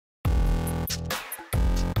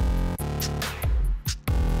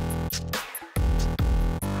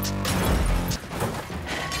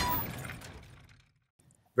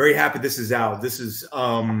Very happy this is out. This is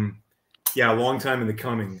yeah, a long time in the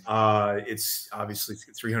coming. It's obviously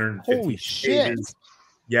 350 pages.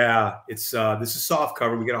 Yeah, it's this is soft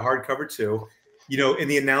cover. We got a hard cover too. You know, in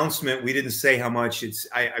the announcement, we didn't say how much it's.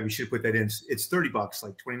 We should put that in. It's $30,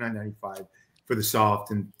 like $29.95 for the soft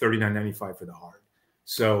and $39.95 for the hard.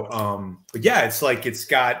 So, but yeah, it's like it's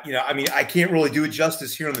got, you know, I mean, I can't really do it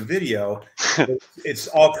justice here on the video. It's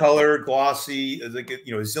all color, glossy. There's like,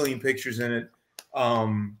 you know, a zillion pictures in it.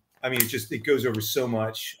 I mean, it goes over so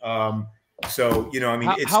much. So, you know, I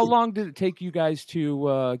mean, how long did it take you guys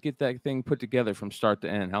to get that thing put together from start to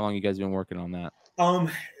end? How long you guys been working on that?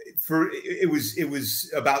 It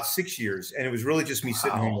was about 6 years, and it was really just me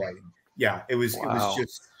sitting home writing. Yeah, it was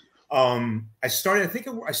just I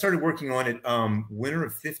started working on it winter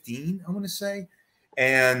of 15, I want to say.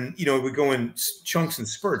 And you know, it would go in chunks and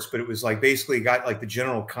spurts, but it was like basically got like the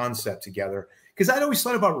general concept together. Because I'd always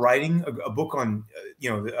thought about writing a book on, you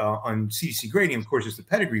know, on CGC grading. Of course, it's the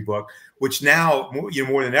pedigree book, which now, you know,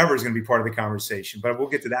 more than ever is going to be part of the conversation. But we'll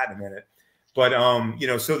get to that in a minute. But you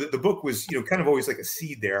know, so the book was, you know, kind of always like a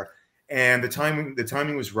seed there, and the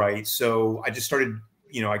timing was right. So I just started,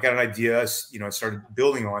 you know, I got an idea, you know, I started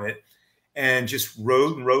building on it, and just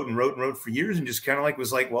wrote for years, and just kind of like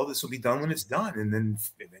was like, well, this will be done when it's done. And then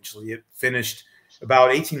eventually it finished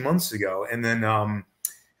about 18 months ago, and then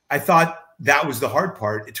I thought that was the hard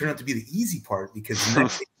part. It turned out to be the easy part, because the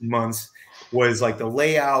next 18 months was like the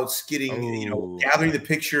layouts, getting, you know, gathering the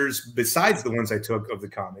pictures besides the ones I took of the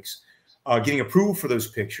comics, getting approval for those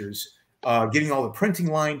pictures, getting all the printing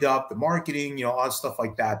lined up, the marketing, you know, all that stuff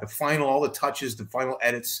like that, all the touches, the final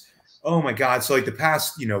edits. Oh my God. So like the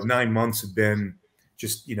past, you know, 9 months have been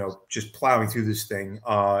just, you know, just plowing through this thing.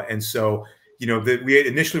 And so, you know,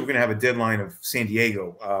 initially we're going to have a deadline of San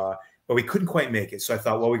Diego, but we couldn't quite make it. So I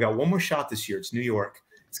thought, well, we got one more shot this year. It's New York.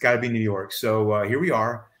 It's got to be New York. So here we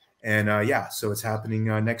are. And yeah, so it's happening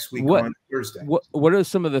next week on Thursday. What are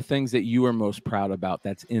some of the things that you are most proud about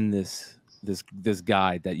that's in this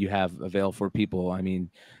guide that you have available for people? I mean,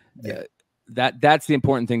 yeah. That's the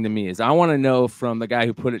important thing to me, is I want to know from the guy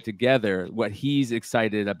who put it together what he's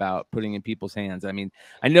excited about putting in people's hands. I mean,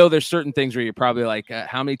 I know there's certain things where you're probably like,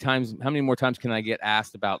 how many more times can I get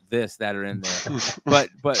asked about this that are in there? but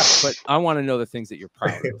I want to know the things that you're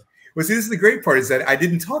proud of. Well, see, this is the great part, is that I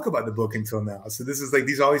didn't talk about the book until now. So this is like,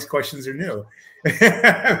 all these questions are new.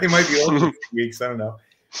 They might be old for weeks, I don't know.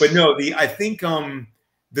 But no, I think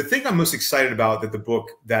the thing I'm most excited about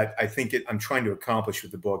that I think I'm trying to accomplish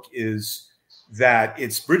with the book is that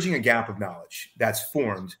it's bridging a gap of knowledge that's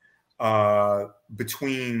formed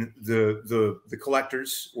between the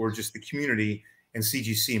collectors, or just the community, and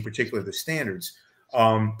CGC, in particular the standards,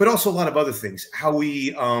 but also a lot of other things, how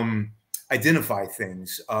we identify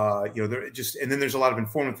things, you know, and then there's a lot of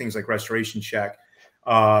informative things like restoration check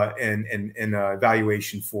and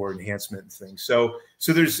evaluation for enhancement and things. So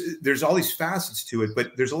there's all these facets to it,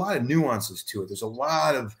 but there's a lot of nuances to it. There's a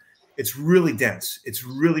lot of, it's really dense. It's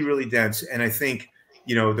really, really dense. And I think,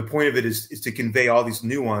 you know, the point of it is to convey all these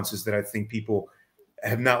nuances that I think people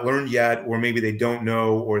have not learned yet, or maybe they don't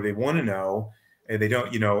know, or they want to know, and they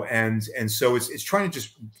don't, you know, and so it's trying to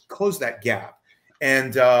just close that gap.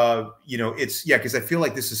 And, you know, because I feel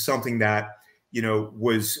like this is something that, you know,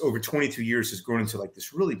 was over 22 years has grown into like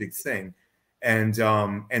this really big thing. And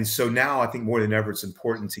so now I think more than ever, it's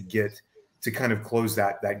important to kind of close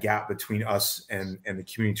that gap between us and the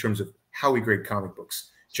community in terms of how we grade comic books,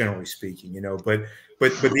 generally speaking, you know. But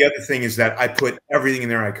the other thing is that I put everything in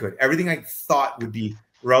there I could. Everything I thought would be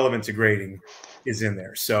relevant to grading is in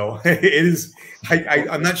there. So it is.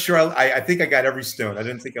 I'm not sure. I think I got every stone. I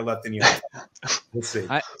didn't think I left any other. We'll see.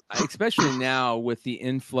 Especially now with the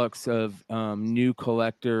influx of new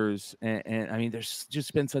collectors, and I mean, there's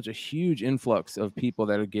just been such a huge influx of people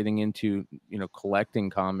that are getting into, you know, collecting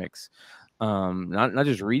comics. Not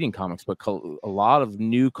just reading comics, but a lot of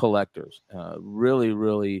new collectors. Really,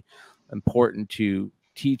 really important to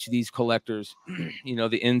teach these collectors, you know,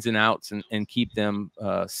 the ins and outs, and keep them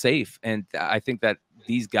safe. And I think that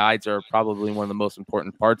these guides are probably one of the most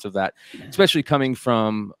important parts of that, especially coming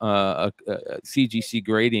from a CGC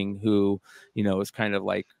grading, who, you know, is kind of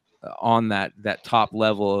like on that top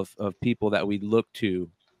level of people that we look to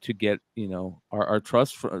get, you know, our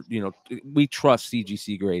trust for, you know, we trust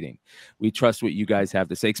CGC grading. We trust what you guys have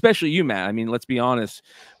to say, especially you, Matt. I mean, let's be honest.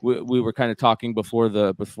 We were kind of talking before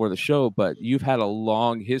the show, but you've had a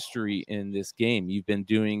long history in this game. You've been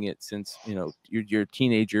doing it since, you know, you're a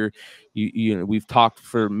teenager. You know, we've talked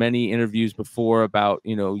for many interviews before about,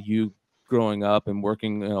 you know, you growing up and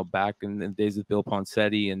working, you know, back in the days of Bill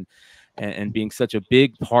Ponsetti, and being such a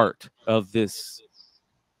big part of this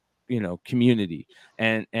community.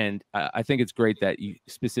 And I think it's great that you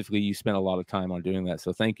spent a lot of time on doing that.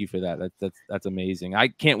 So thank you for that. That's amazing. I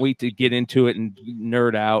can't wait to get into it and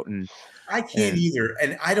nerd out. And I can't either.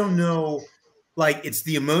 And I don't know, like, it's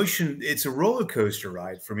the emotion. It's a roller coaster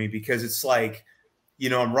ride for me, because it's like,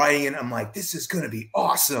 I'm writing it, I'm like, this is going to be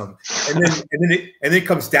awesome. And then it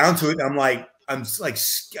comes down to it. And I'm like, I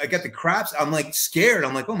got the craps. I'm like scared.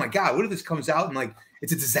 I'm like, oh my God, what if this comes out and like,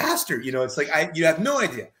 it's a disaster? It's like, you have no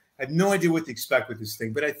idea. I have no idea what to expect with this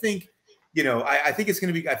thing, but I think, I think it's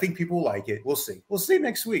going to be, I think people will like it. We'll see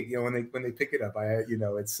next week, when they pick it up.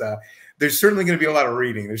 It's, there's certainly going to be a lot of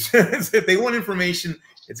reading. If they want information,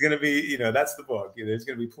 it's going to be, that's the book. There's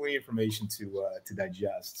going to be plenty of information to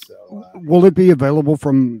digest. So, will it be available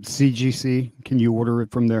from CGC? Can you order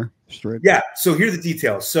it from there straight? Yeah. So here are the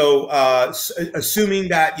details. So, assuming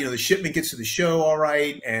that, the shipment gets to the show all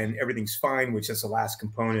right and everything's fine, which is the last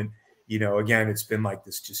component, again, it's been like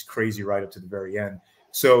this just crazy right up to the very end.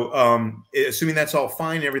 So, assuming that's all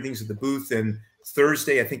fine, everything's at the booth, and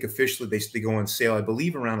Thursday, I think officially they go on sale, I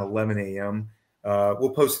believe around 11 a.m.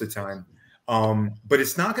 We'll post the time. But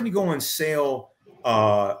it's not going to go on sale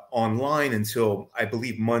online until, I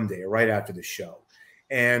believe, Monday, or right after the show.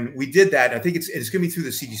 And we did that. I think it's going to be through the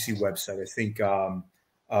CGC website. I think,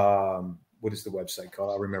 what is the website called?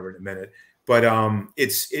 I'll remember in a minute. But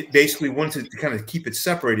it basically wanted to kind of keep it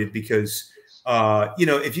separated, because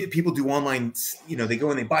if people do online, they go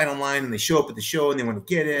and they buy it online and they show up at the show and they want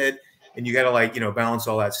to get it, and you got to like, balance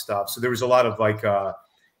all that stuff. So there was a lot of like, a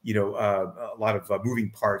lot of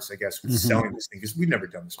moving parts, I guess, with selling this thing, because we've never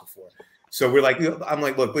done this before. So we're like, I'm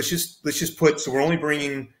like, look, let's just put, so we're only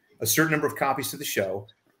bringing a certain number of copies to the show,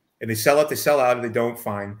 and they sell out, if they don't,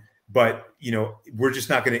 fine. But, we're just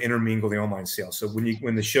not going to intermingle the online sale. So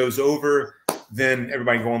when the show's over, then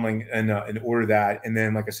everybody go online and order that. And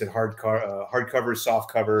then, like I said, hardcover, soft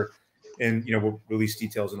cover, and, we'll release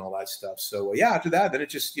details and all that stuff. So yeah, after that, then it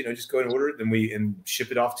just, just go ahead and order it. Then and ship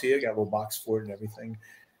it off to you. Got a little box for it and everything.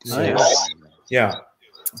 So, yeah.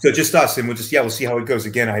 So just us, and we'll see how it goes.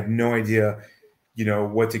 Again, I have no idea,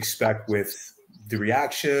 what to expect with the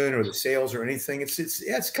reaction or the sales or anything.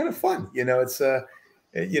 It's kind of fun. We'll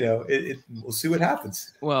see what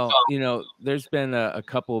happens. Well, there's been a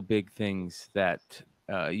couple of big things that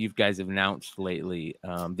you guys have announced lately.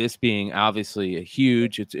 This being obviously a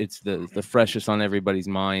huge, it's the freshest on everybody's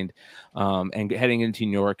mind. And heading into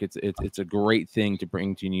New York, it's a great thing to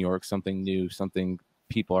bring to New York, something new, something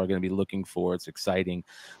people are going to be looking for. It's exciting.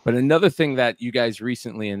 But another thing that you guys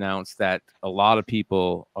recently announced that a lot of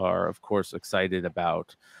people are, of course, excited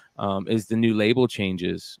about is the new label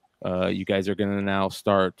changes. You guys are going to now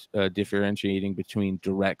start differentiating between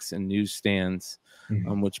directs and newsstands,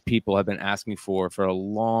 which people have been asking for a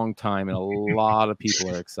long time, and a lot of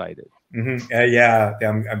people are excited. Yeah,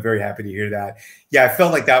 I'm very happy to hear that. Yeah, I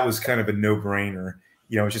felt like that was kind of a no-brainer.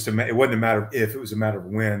 It's just it wasn't a matter of if, it was a matter of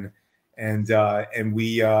when. And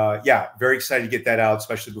we very excited to get that out,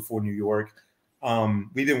 especially before New York.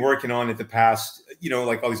 We've been working on it the past,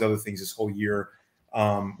 like all these other things this whole year,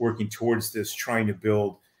 working towards this, trying to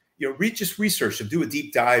build, just research, to do a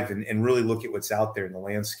deep dive and really look at what's out there in the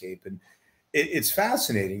landscape. And it's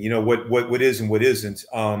fascinating, what is and what isn't.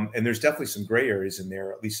 And there's definitely some gray areas in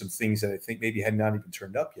there, at least some things that I think maybe had not even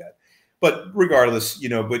turned up yet. But regardless,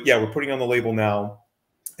 but yeah, we're putting on the label now.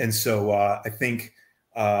 And so I think,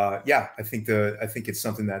 I think it's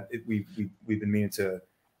something that we've been meaning to.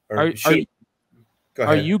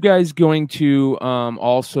 Are you guys going to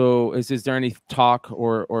also, is there any talk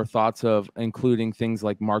or thoughts of including things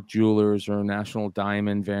like Mark Jewelers or National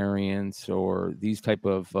Diamond variants, or these type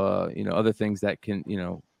of other things that can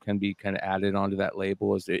be kind of added onto that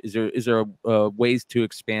label? Is there ways to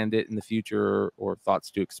expand it in the future, or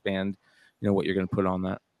thoughts to expand what you're going to put on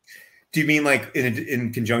that? Do you mean like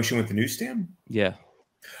in conjunction with the newsstand? Yeah.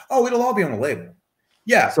 Oh, it'll all be on the label.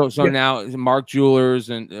 Yeah. So now Mark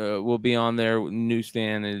Jewelers and will be on their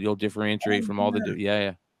newsstand, and you'll differentiate from all the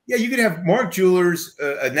yeah. You could have Mark Jewelers,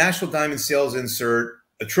 a National Diamond sales insert,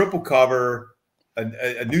 a triple cover,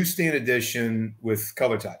 a newsstand edition with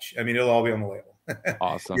color touch. I mean, it'll all be on the label.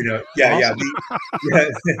 Awesome. It'll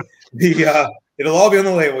all be on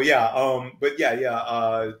the label. Yeah. But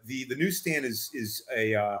the newsstand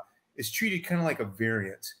is treated kind of like a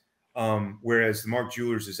variant. Whereas the Mark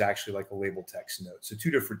Jewelers is actually like a label text note. So two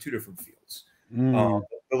different fields. The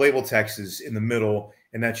label text is in the middle,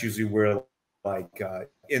 and that's usually where like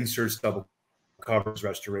inserts, double covers,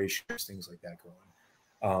 restorations, things like that go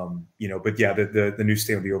on. But yeah, the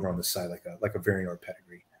newsstand will be over on the side, like a variant or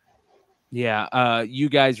pedigree. Yeah. You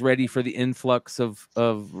guys ready for the influx of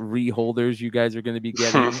reholders you guys are going to be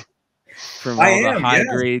getting? from all the high yeah.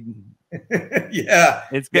 grade. Yeah,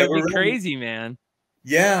 It's yeah, gonna be crazy, man.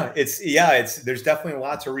 Yeah, there's definitely a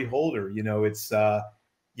lot to reholder. It's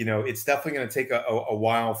definitely going to take a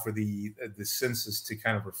while for the census to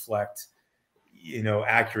kind of reflect,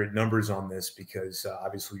 accurate numbers on this, because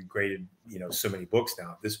obviously we've graded, so many books now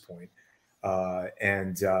at this point. But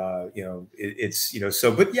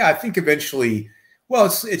yeah, I think eventually, well,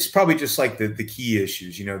 it's probably just like the key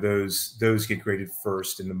issues, those get graded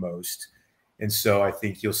first and the most. And so I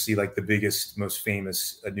think you'll see like the biggest, most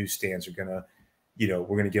famous newsstands are gonna, we're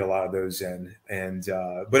going to get a lot of those in. And,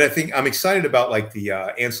 but I think I'm excited about like the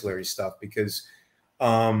ancillary stuff, because,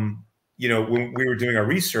 when we were doing our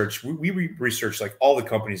research, we researched like all the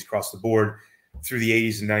companies across the board through the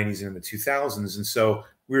 80s and 90s and in the 2000s. And so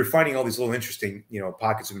we were finding all these little interesting,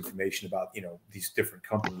 pockets of information about, these different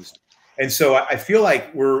companies. And so I feel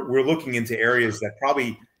like we're looking into areas that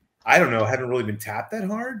probably, I don't know, haven't really been tapped that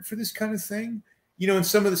hard for this kind of thing. And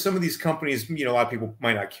some of these companies, a lot of people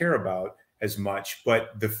might not care about as much,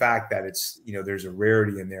 but the fact that it's, there's a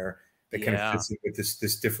rarity in there that kind of fits in with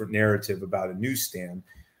this different narrative about a newsstand,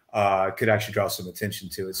 could actually draw some attention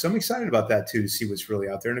to it. So I'm excited about that too, to see what's really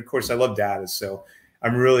out there. And of course, I love data, so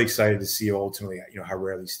I'm really excited to see ultimately, how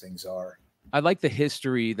rare these things are. I like the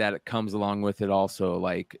history that it comes along with it also.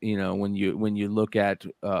 Like, when you look at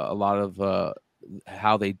a lot of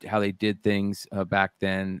how they did things back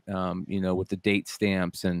then, with the date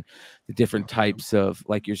stamps and the different types of,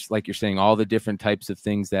 like you're saying, all the different types of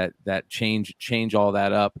things that change all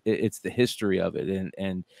that up. It's the history of it,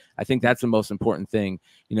 and I think that's the most important thing.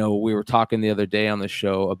 We were talking the other day on the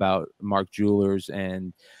show about Mark Jewelers,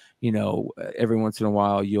 and every once in a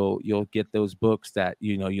while you'll get those books that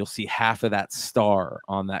you'll see half of that star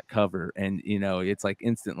on that cover, and it's like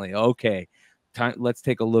instantly, okay, let's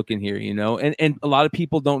take a look in here, and a lot of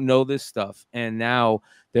people don't know this stuff, and now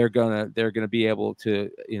they're gonna be able to,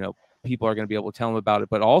 people are gonna be able to tell them about it.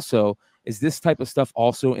 But also, is this type of stuff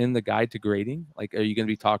also in the guide to grading? Like, are you gonna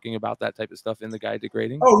be talking about that type of stuff in the guide to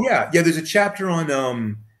grading? Oh yeah, there's a chapter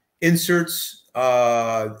on inserts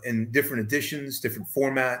in different editions, different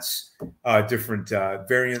formats, different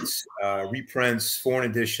variants, reprints, foreign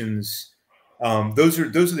editions. Those are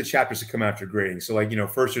the chapters that come after grading. So like,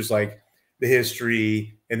 first there's like the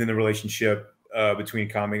history, and then the relationship between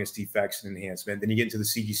commonest defects and enhancement. Then you get into the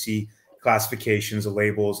CGC classifications, the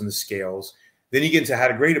labels, and the scales. Then you get into how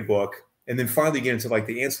to grade a book, and then finally you get into like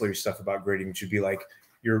the ancillary stuff about grading, which would be like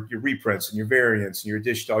your reprints and your variants and your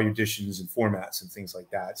edition, all your editions and formats and things like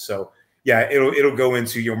that. So yeah, it'll go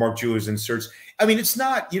into your Mark Jewelers inserts. I mean, it's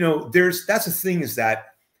not, that's the thing, is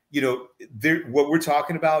that, what we're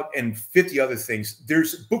talking about and 50 other things,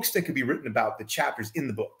 there's books that could be written about the chapters in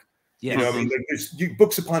the book. Yes. I mean, like there's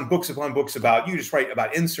books upon books upon books about, you just write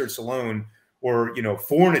about inserts alone, or,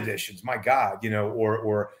 foreign editions, my God,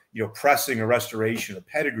 or pressing or restoration of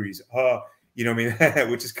pedigrees,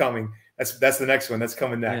 which is coming. That's the next one that's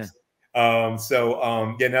coming next. Yeah.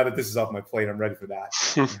 Now that this is off my plate, I'm ready for that.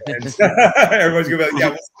 And everyone's gonna be like, yeah,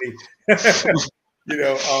 we'll see.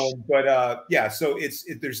 So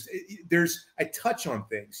there's I touch on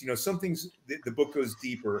things, some things the book goes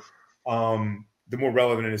deeper, the more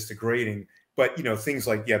relevant it is to grading. But things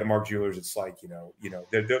like the Mark Jewelers, it's like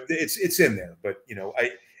it's in there, but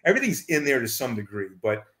everything's in there to some degree,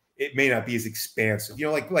 but it may not be as expansive.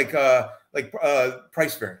 Like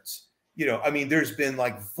price variance. I mean, there's been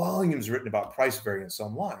like volumes written about price variance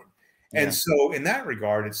online, and so in that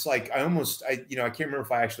regard, it's like I can't remember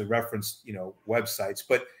if I actually referenced websites,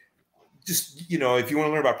 but just if you want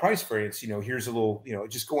to learn about price variance, here's a little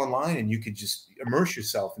just go online and you could just immerse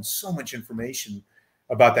yourself in so much information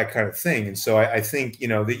about that kind of thing. And so I think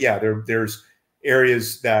that there's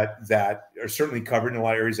areas that are certainly covered, and a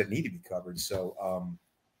lot of areas that need to be covered. So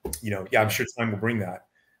I'm sure time will bring that.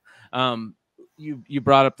 You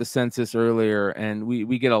brought up the census earlier, and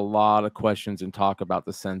we get a lot of questions and talk about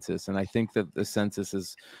the census, and I think that the census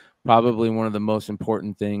is probably one of the most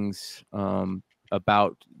important things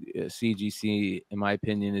about CGC, in my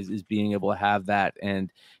opinion, is being able to have that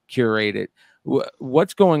and curate it.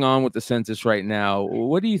 What's going on with the census right now?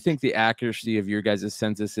 What do you think the accuracy of your guys'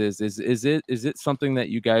 census is? Is it something that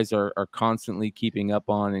you guys are constantly keeping up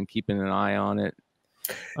on and keeping an eye on it?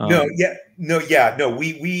 No,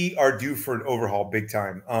 we are due for an overhaul big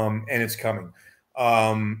time, and it's coming.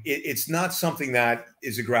 It's not something that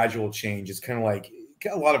is a gradual change. It's kind of like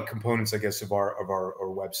a lot of components, I guess, of our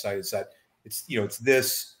website is that it's it's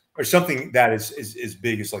this or something that is as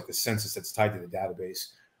big as like the census that's tied to the database,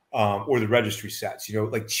 or the registry sets.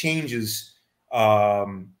 Like changes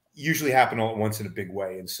usually happen all at once in a big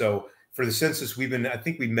way. And so for the census, I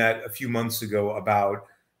think we met a few months ago about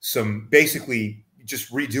basically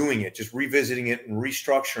just redoing it, just revisiting it and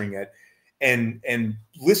restructuring it, and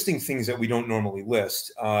listing things that we don't normally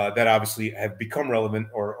list that obviously have become relevant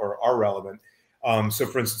or are relevant. So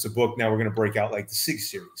for instance, a book, now we're going to break out like the SIG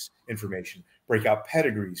series information, break out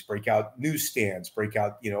pedigrees, break out newsstands, break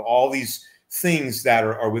out, all these things that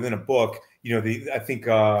are within a book. I think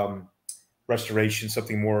restoration,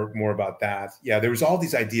 something more about that. Yeah, there was all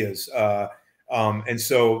these ideas. And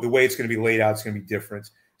so the way it's going to be laid out is going to be different.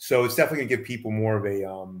 So it's definitely going to give people more of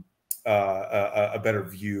a better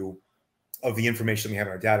view of the information we have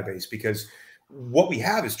in our database, because what we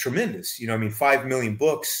have is tremendous. 5 million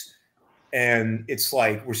books, and it's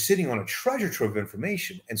like we're sitting on a treasure trove of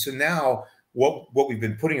information. And so now what we've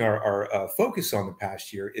been putting our focus on the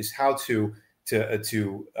past year is how to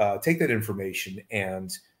take that information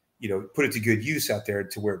and put it to good use out there,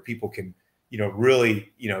 to where people can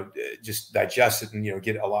really just digest it and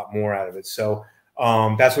get a lot more out of it. So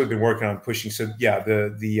that's what we've been working on pushing. So yeah,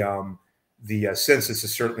 the census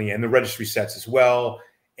is certainly, and the registry sets as well,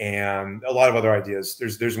 and a lot of other ideas.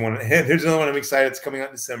 There's another one I'm excited. It's coming out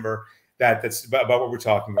in December. That's about what we're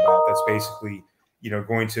talking about. That's basically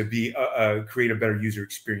going to be create a better user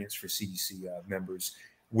experience for CGC members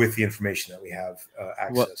with the information that we have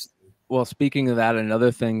access to. Well, speaking of that,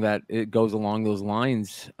 another thing that it goes along those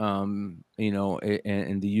lines, and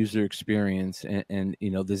the user experience and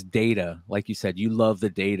this data, like you said, you love the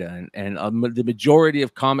data, and the majority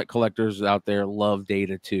of comic collectors out there love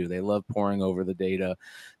data too. They love poring over the data.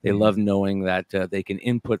 They love knowing that they can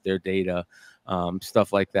input their data,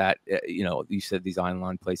 stuff like that. You said these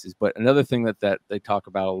online places, but another thing that they talk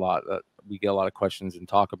about a lot, that we get a lot of questions and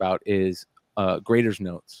talk about, is graders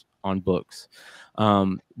notes on books.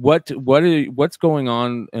 What's going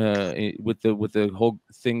on with the whole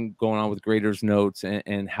thing going on with graders notes,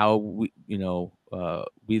 and how we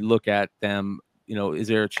look at them? Is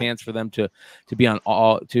there a chance for them to be on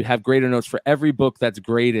to have grader notes for every book that's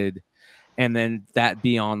graded, and then that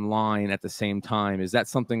be online at the same time? Is that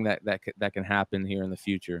something that can happen here in the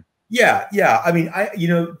future? Yeah. I mean,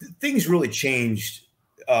 things really changed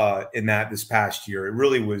in this past year. It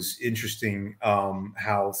really was interesting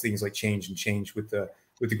how things like changed with the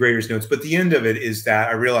graders notes. But the end of it is that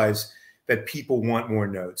I realized that people want more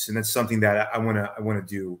notes, and that's something that I want to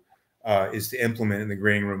do is to implement in the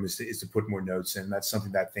grading room, is to put more notes in. That's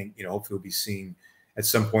something that I think hopefully we'll be seeing at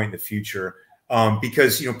some point in the future.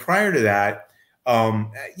 Because prior to that,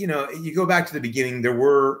 you go back to the beginning, there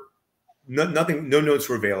were no notes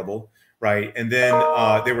were available. Right. And then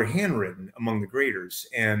they were handwritten among the graders,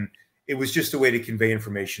 and it was just a way to convey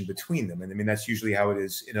information between them. And I mean, that's usually how it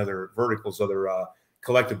is in other verticals, other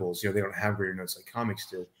collectibles. They don't have grader notes like comics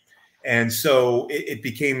do. And so it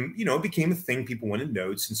became, it became a thing. People wanted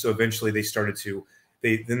notes. And so eventually they started to,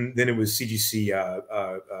 then it was CGC,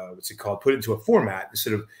 what's it called? Put it into a format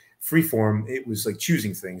instead of free form. It was like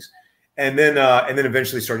choosing things. And then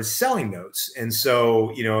eventually started selling notes. And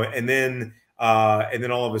so, and then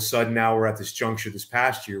all of a sudden now we're at this juncture this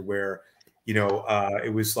past year where,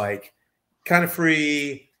 it was like kind of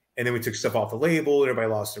free, and then we took stuff off the label and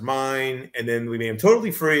everybody lost their mind, and then we made them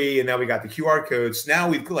totally free, and now we got the QR codes. Now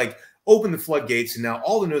we've like opened the floodgates, and now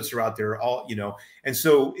all the notes are out there, and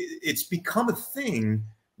so it's become a thing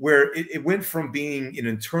where it went from being an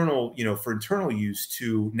internal, for internal use,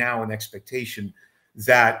 to now an expectation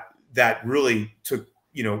that really took,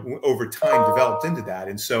 over time developed into that.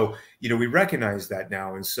 And so, we recognize that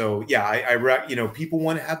now. And so, yeah, people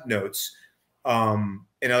want to have notes,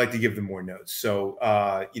 and I like to give them more notes. So,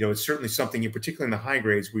 it's certainly something, particularly in the high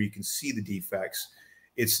grades where you can see the defects.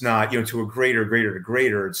 It's not, to a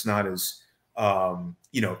grader, it's not as,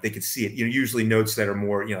 they can see it. Usually notes that are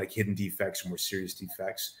more, like hidden defects or more serious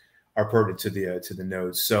defects are pertinent to the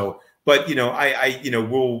notes. So, but,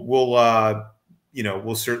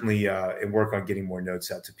 we'll certainly work on getting more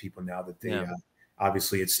notes out to people now that they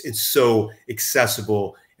obviously it's so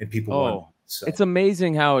accessible and people want. So. It's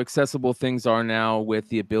amazing how accessible things are now, with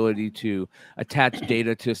the ability to attach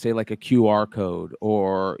data to, say, like a QR code,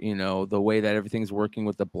 or the way that everything's working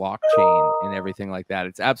with the blockchain and everything like that.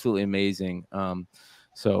 It's absolutely amazing.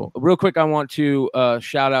 So real quick, I want to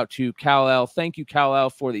shout out to Kal-El. Thank you, Kal-El,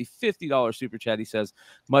 for the $50 super chat. He says,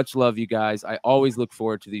 much love, you guys. I always look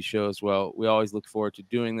forward to these shows. Well, we always look forward to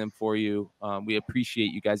doing them for you. We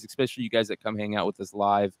appreciate you guys, especially you guys that come hang out with us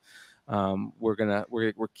live.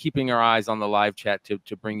 We're keeping our eyes on the live chat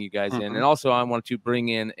to bring you guys in. And also I want to bring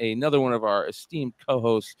in another one of our esteemed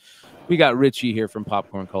co-hosts. We got Richie here from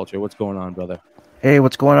Popcorn Culture. What's going on, brother? Hey,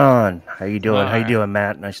 what's going on? How you doing? How you doing,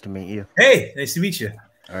 Matt? Nice to meet you. Hey, nice to meet you.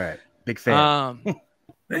 All right. Big fan.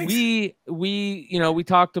 Thanks. We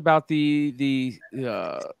talked about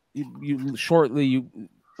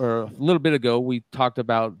or a little bit ago, we talked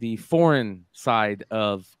about the foreign side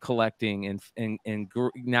of collecting, and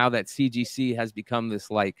now that CGC has become this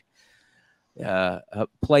like a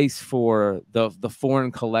place for the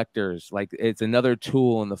foreign collectors, like it's another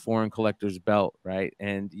tool in the foreign collectors belt, right?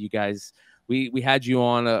 And you guys, we had you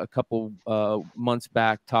on a couple months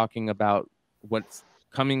back talking about what's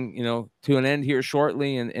coming, to an end here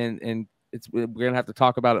shortly, and we're gonna have to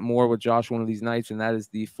talk about it more with Josh one of these nights, and that is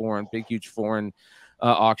the huge foreign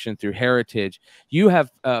auction through Heritage. You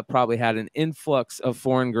have probably had an influx of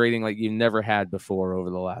foreign grading like you've never had before over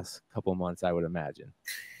the last couple of months, I would imagine.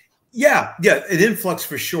 Yeah, an influx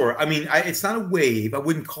for sure. I mean, it's not a wave. I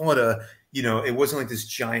wouldn't call it a, it wasn't like this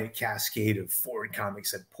giant cascade of foreign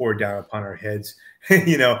comics that poured down upon our heads.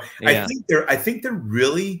 Yeah. I think they're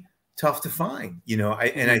really tough to find.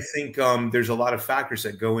 I think there's a lot of factors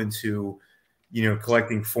that go into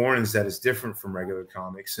collecting foreigns that is different from regular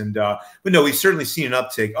comics. And but no, we've certainly seen an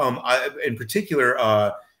uptick. In particular,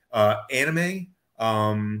 anime,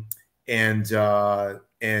 and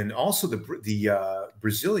also the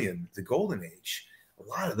Brazilian, the Golden Age. A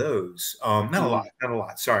lot of those. Not a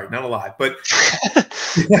lot. Sorry, not a lot. But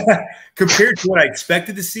compared to what I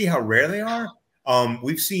expected to see, how rare they are,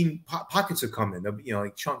 we've seen pockets have come in,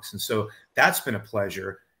 like chunks, and so that's been a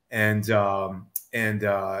pleasure. And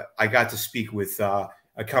I got to speak with a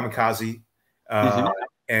Kamikaze,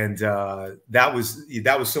 and that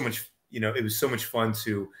was so much. It was so much fun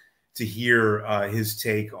to hear his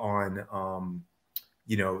take on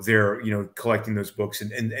their collecting those books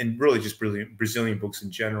and really just Brazilian books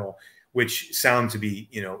in general, which sound to be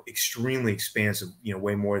extremely expansive,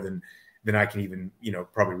 way more than I can even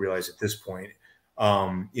probably realize at this point.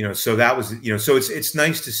 So that was so it's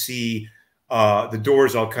nice to see the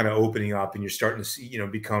doors all kind of opening up, and you're starting to see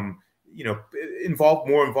become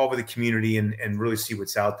more involved with the community and really see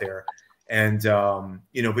what's out there. And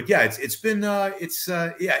but yeah, it's been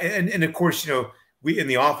yeah, and of course we in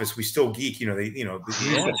the office we still geek. The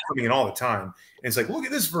news that's coming in all the time, and it's like, look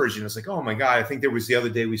at this version. It's like, oh my god, I think there was the other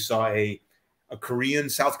day we saw a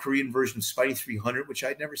South Korean version of Spidey 300, which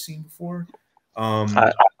I'd never seen before.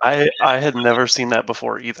 I had never seen that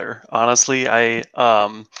before either. Honestly,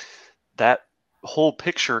 that whole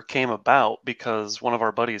picture came about because one of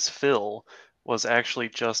our buddies, Phil, was actually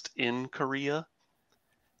just in Korea,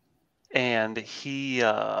 and he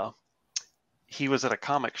was at a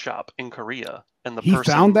comic shop in Korea, and the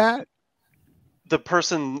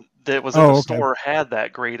person that was at the store had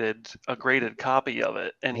that a graded copy of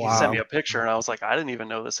it, and he sent me a picture, and I was like, I didn't even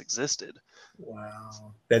know this existed.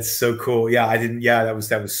 Wow, that's so cool. Yeah, I didn't. Yeah, that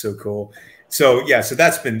was so cool. So yeah, so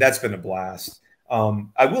that's been a blast.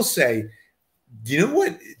 I will say,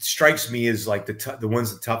 what strikes me is like the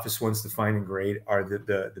toughest ones to find and grade are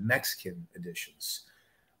the Mexican editions,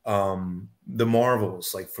 the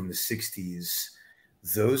Marvels like from the 60s.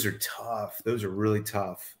 Those are tough. Those are really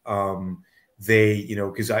tough. They,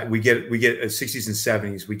 because we get 60s and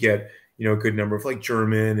 70s, we get a good number of like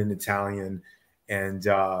German and Italian, and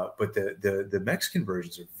but the Mexican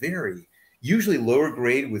versions are usually lower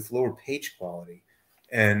grade with lower page quality,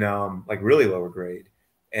 and like really lower grade.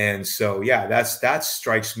 And so yeah, that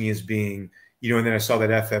strikes me as being, and then I saw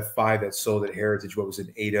that FF5 that sold at Heritage. What was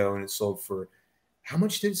it, 8.0, and it sold for, how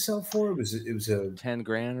much did it sell for? It was a 10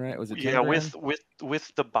 grand, right? Was it 10 yeah, grand?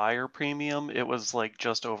 with the buyer premium, it was like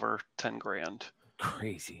just over 10 grand.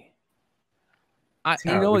 Crazy. It's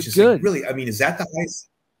good. Like, really, I mean, is that the highest?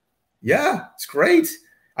 Yeah, it's great.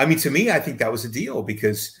 I mean, to me, I think that was a deal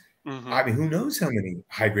because I mean, who knows how many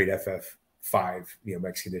high grade FF5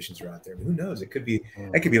 Mexican editions are out there? I mean, who knows? It could be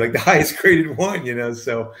that could be like the highest graded one,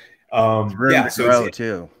 So room to grow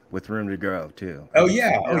too. With room to grow too. Oh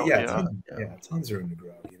yeah, tons of room to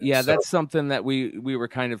grow. Yeah, that's something that we were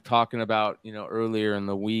kind of talking about, earlier in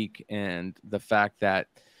the week, and the fact that,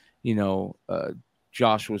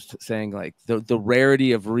 Josh was saying like the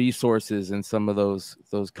rarity of resources in some of those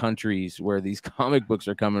countries where these comic books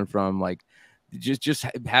are coming from, like just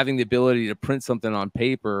having the ability to print something on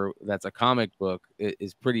paper that's a comic book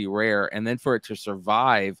is pretty rare, and then for it to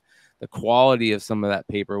survive. The quality of some of that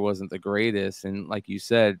paper wasn't the greatest. And like you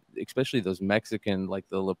said, especially those Mexican, like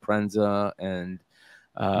the La Prensa and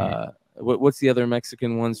what's the other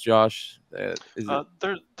Mexican ones, Josh? There's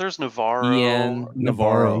Navarro.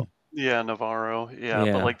 Navarro. Yeah, Navarro. Yeah,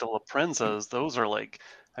 but like the La Prensas, those are like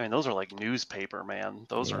newspaper, man.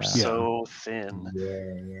 Those are so thin.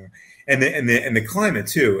 Yeah. And the climate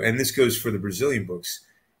too. And this goes for the Brazilian books.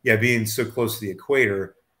 Yeah, being so close to the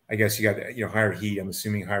equator, I guess you got higher heat. I'm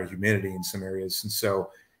assuming higher humidity in some areas, and so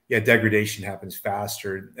degradation happens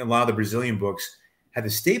faster. And a lot of the Brazilian books had the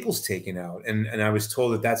staples taken out, and I was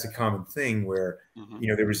told that that's a common thing where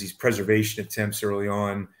there was these preservation attempts early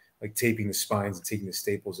on, like taping the spines and taking the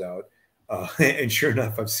staples out. And sure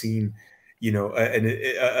enough, I've seen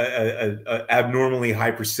an abnormally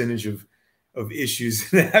high percentage of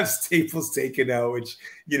issues that have staples taken out, which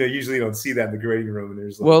usually you don't see that in the grading room. And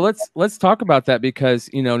there's let's talk about that, because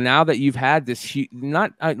now that you've had this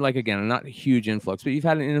not a huge influx, but you've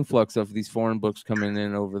had an influx of these foreign books coming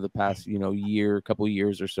in over the past couple of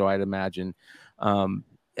years or so, I'd imagine.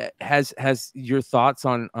 Has your thoughts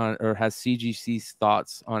on or has CGC's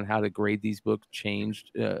thoughts on how to grade these books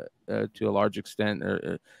changed to a large extent,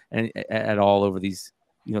 or and at all over these,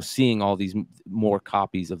 seeing all these more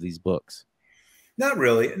copies of these books? Not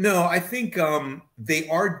really. No, I think they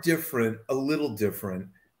are different, a little different,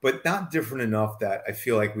 but not different enough that I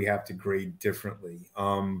feel like we have to grade differently.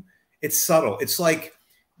 It's subtle. It's like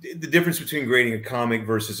the difference between grading a comic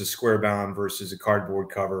versus a square bound versus a cardboard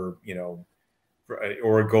cover,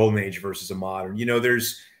 or a golden age versus a modern.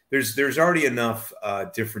 There's already enough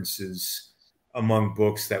differences among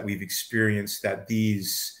books that we've experienced that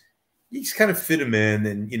these you just kind of fit them in,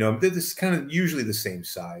 and they're this kind of usually the same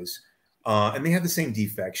size. And they have the same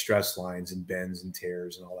defects, stress lines and bends and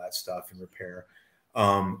tears and all that stuff and repair.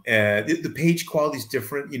 The page quality is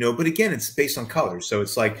different, but again, it's based on color. So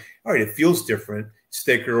it's like, all right, it feels different. It's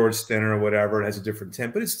thicker or it's thinner or whatever. It has a different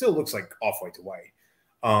tint, but it still looks like off-white to white.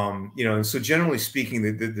 And so generally speaking,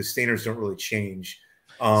 the standards don't really change.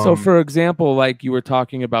 So for example, like you were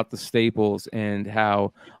talking about the staples and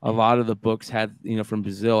how a lot of the books had, from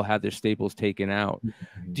Brazil had their staples taken out.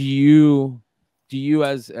 Do you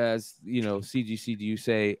as CGC, do you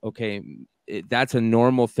say, okay, that's a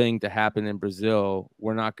normal thing to happen in Brazil,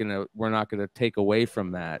 we're not gonna take away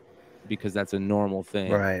from that because that's a normal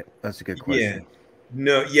thing? Right. That's a good question.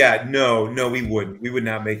 No, we wouldn't. We would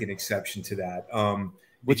not make an exception to that.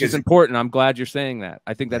 Which is important. I'm glad you're saying that.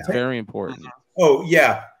 I think that's very important. Oh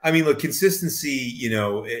yeah. I mean, look, consistency,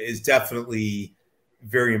 is definitely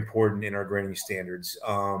very important in our grading standards.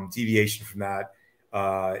 Deviation from that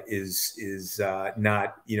is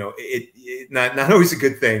not not always a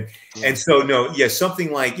good thing. And so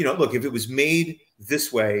something like look, if it was made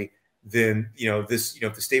this way, then if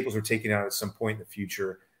the staples are taken out at some point in the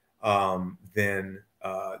future, then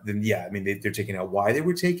yeah, I mean they're taken out. Why they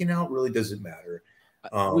were taken out really doesn't matter.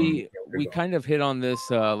 We kind of hit on this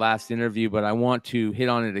last interview, but I want to hit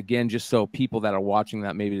on it again just so people that are watching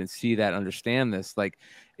that maybe didn't see that understand this. Like,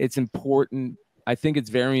 it's important. I think it's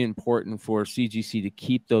very important for CGC to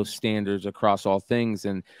keep those standards across all things,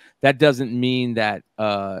 and that doesn't mean that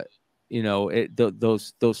those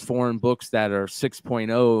foreign books that are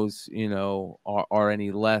 6.0s are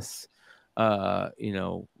any less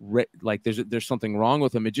like there's something wrong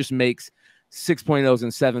with them. It just makes 6.0s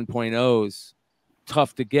and 7.0s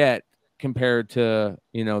tough to get compared to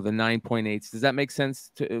the 9.8s. Does that make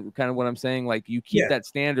sense to kind of what I'm saying? Like, you keep that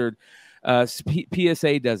standard.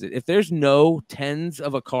 PSA does it. If there's no 10s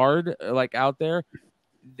of a card like out there,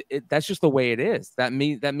 that's just the way it is. That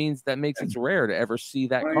makes it rare to ever see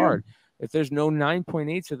that card. If there's no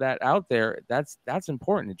 9.8s of that out there, that's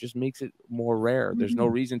important. It just makes it more rare. There's no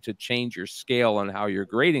reason to change your scale on how you're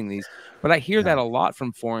grading these. But I hear that a lot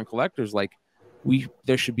from foreign collectors, like,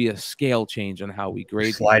 there should be a scale change on how we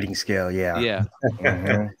grade. Sliding scale, yeah.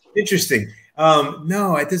 Interesting.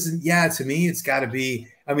 No, it doesn't. Yeah, to me, it's got to be.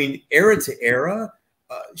 I mean, era to era,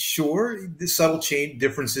 sure, the subtle change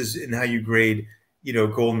differences in how you grade,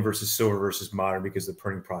 golden versus silver versus modern because of the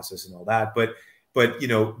printing process and all that. But a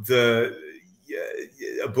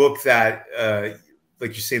book that,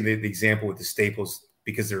 like you're saying, the example with the staples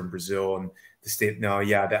because they're in Brazil and the state. No,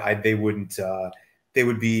 yeah, they wouldn't. They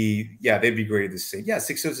would be, they'd be graded the same. Yeah,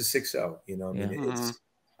 6.0 is a 6.0. I mean,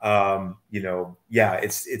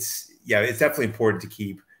 it's definitely important to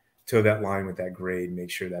keep toe that line with that grade and make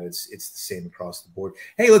sure that it's the same across the board.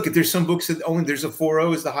 Hey, look, if there's some books that only there's a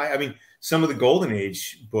 4.0 is the high. I mean, some of the Golden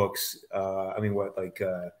Age books.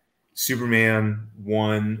 Superman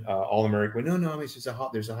 1, All American. No, I mean,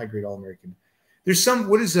 there's a high grade All American. There's some.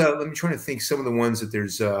 What is? Let me try to think. Some of the ones that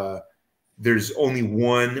there's only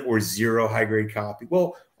 1 or 0 high grade copy.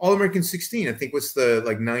 Well, All American 16, I think what's the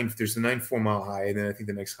 9, there's the 9.4 mile high, and then I think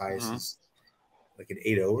the next highest is like an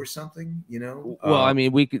 8.0 or something, Well, I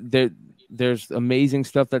mean, there's amazing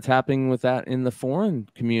stuff that's happening with that in the foreign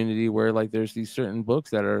community where there's these certain books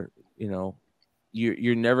that are,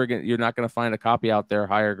 you're not gonna find a copy out there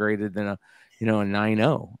higher graded than a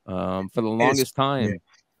 9.0 for the longest time. And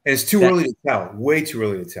it's too early to tell, way too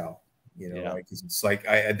early to tell, it's like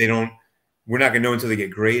we're not going to know until they get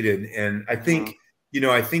graded. And I think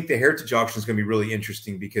I think the Heritage auction is going to be really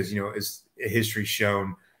interesting because, as history's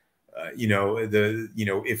shown,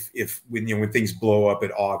 if when things blow up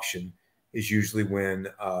at auction is usually when,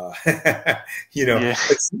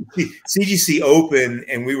 CGC opened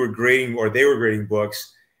and we were grading, or they were grading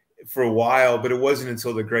books for a while, but it wasn't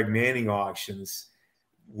until the Greg Manning auctions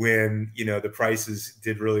when the prices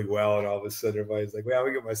did really well, and all of a sudden everybody's like, "Well,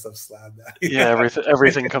 we get my stuff slabbed now."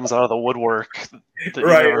 Everything comes out of the woodwork that you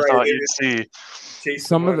never thought you'd see.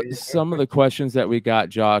 Some of the questions that we got,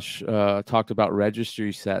 Josh talked about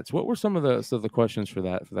registry sets. What were some of the questions for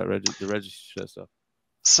the registry set stuff?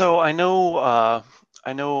 So I know a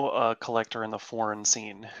collector in the foreign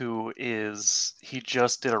scene he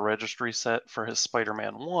just did a registry set for his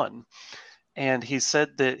Spider-Man 1. And he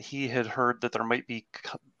said that he had heard that there might be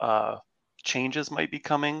changes might be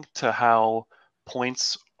coming to how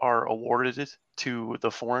points are awarded to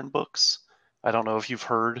the foreign books. I don't know if you've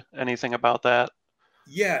heard anything about that.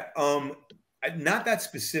 Yeah, not that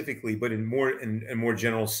specifically, but in more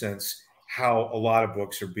general sense, how a lot of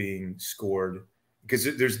books are being scored, because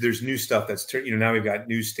there's new stuff that's now we've got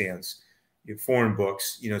newsstands, foreign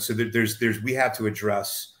books, so we have to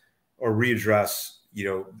address or readdress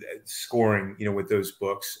scoring, with those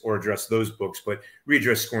books, or address those books, but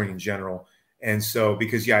readdress scoring in general. And so,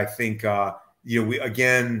 because I think we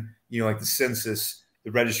again, like the census,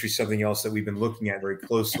 the registry is something else that we've been looking at very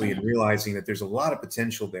closely and realizing that there's a lot of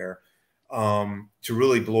potential there to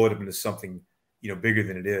really blow it up into something bigger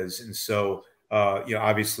than it is. And so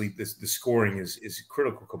obviously the scoring is a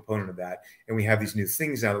critical component of that. And we have these new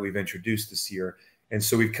things now that we've introduced this year. And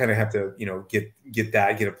so we kind of have to, get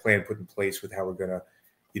a plan put in place with how we're going to,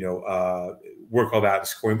 work all that in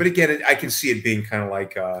scoring. But again, I can see it being kind of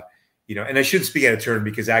like, and I shouldn't speak out of turn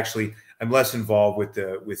because actually I'm less involved with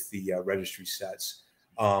the registry sets.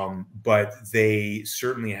 But they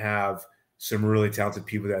certainly have some really talented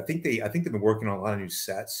people there. I think they've been working on a lot of new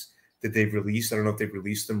sets that they've released. I don't know if they've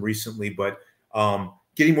released them recently, but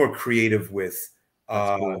getting more creative with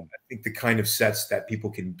cool. I think the kind of sets that people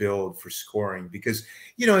can build for scoring, because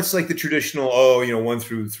it's like the traditional 1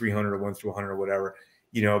 through 300 or 1 through 100 or whatever,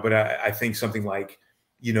 but I think something like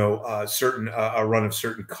certain a run of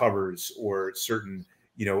certain covers or certain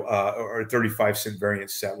or a 35-cent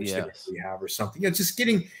variant set, which we have, or something. Just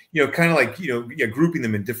getting kind of like grouping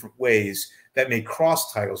them in different ways that make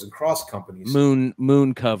cross titles and cross companies.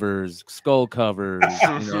 Moon covers, skull covers.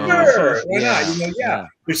 Sure, why not?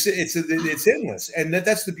 It's endless, and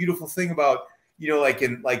that's the beautiful thing about like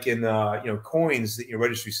in coins, that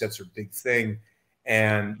registry sets are a big thing,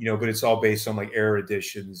 and but it's all based on like error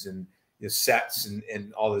editions and sets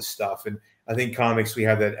and all this stuff. And I think comics, we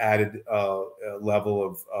have that added level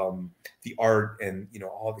of the art and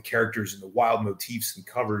all the characters and the wild motifs and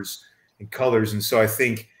covers and colors, and so I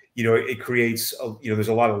think it creates there's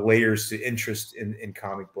a lot of layers to interest in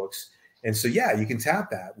comic books, and so you can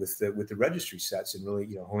tap that with the registry sets and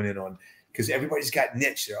really hone in on, because everybody's got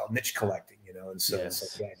niche, they're all niche collecting, and so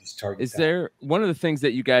it's like just target. Is there one of the things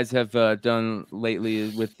that you guys have done lately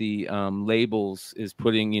with the labels is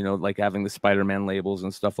putting like having the Spider-Man labels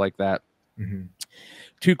and stuff like that? Mm-hmm.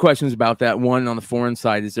 2 questions about that. One, on the foreign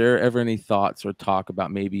side, is there ever any thoughts or talk about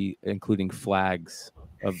maybe including flags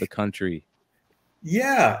of the country?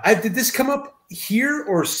 Yeah, did this come up here,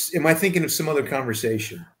 or am I thinking of some other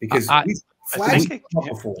conversation? Because flags have come up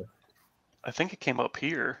before. I think it came up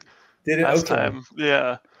here. Did it last time?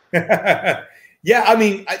 Yeah. Yeah, I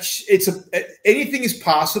mean, anything is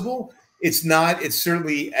possible. It's not. It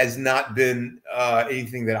certainly has not been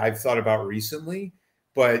anything that I've thought about recently.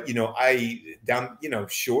 But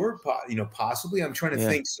sure, possibly. I'm trying to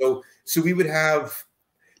think. So we would have,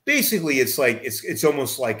 basically, it's like it's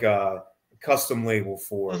almost like a custom label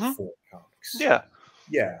for comics. Yeah.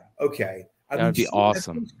 Okay. That would be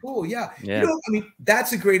awesome. Cool. Yeah.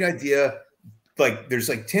 That's a great idea. Like, there's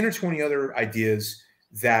like 10 or 20 other ideas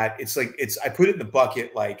that I put it in the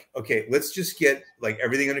bucket. Like, okay, let's just get like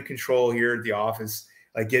everything under control here at the office.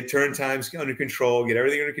 Like, get turn times under control, get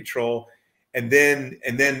everything under control. And then,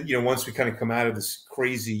 once we kind of come out of this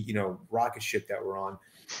crazy, rocket ship that we're on,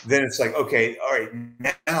 then it's like, okay, all right,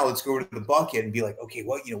 now let's go to the bucket and be like, okay,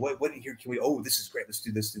 what here can we, this is great. Let's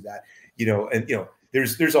do this, do that, and,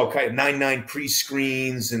 there's all kind of 9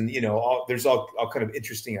 pre-screens and, there's all kind of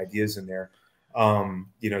interesting ideas in there. We'll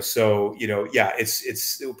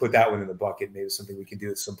put that one in the bucket. Maybe something we can do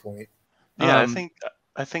at some point. Yeah.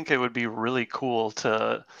 I think it would be really cool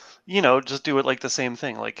to, just do it like the same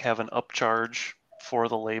thing, like have an upcharge for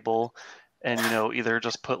the label and, either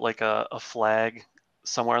just put like a flag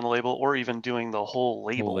somewhere on the label, or even doing the whole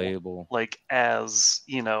label, like as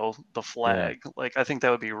the flag. Like I think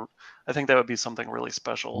that would be something really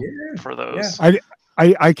special for those.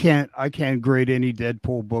 I can't grade any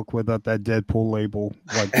Deadpool book without that Deadpool label.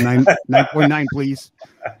 Like 9.9, please.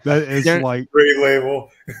 That is like great label.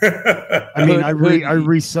 I mean, I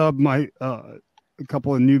resub my a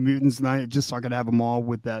couple of New Mutants just so I could have them all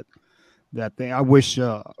with that thing. I wish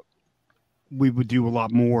we would do a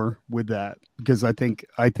lot more with that, because I think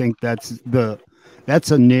that's a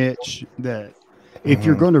niche that if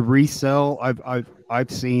you're going to resell,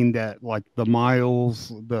 I've seen that, like the Miles,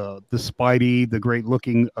 the Spidey, the great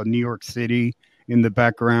looking New York City in the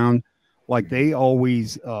background, like they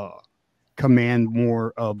always command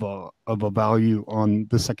more of a value on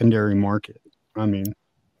the secondary market. I mean,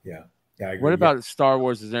 yeah, I agree. What about Star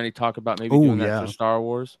Wars? Is there any talk about maybe doing that for Star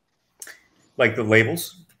Wars? Like the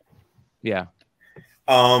labels? Yeah.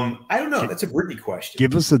 I don't know. That's a Brittany question.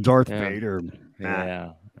 Give us a Darth Vader. She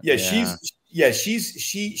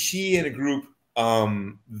and a group,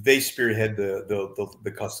 they spearhead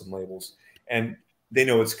the custom labels, and they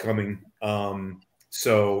know it's coming.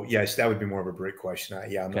 So yes, that would be more of a Brit question.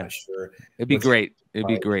 I'm not sure. It'd be great. It'd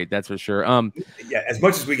be great. That's for sure. Yeah, as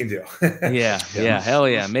much as we can do. Hell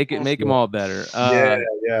yeah. Make them all better.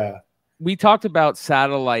 Yeah. We talked about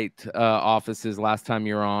satellite offices last time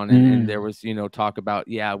you were on, and there was, talk about,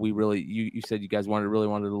 we really, you said you guys really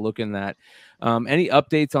wanted to look in that. Any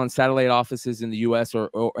updates on satellite offices in the U.S.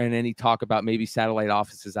 and any talk about maybe satellite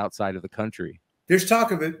offices outside of the country? There's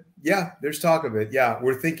talk of it. Yeah, there's talk of it. Yeah,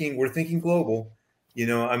 we're thinking global.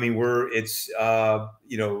 I mean, it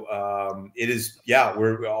is. Yeah,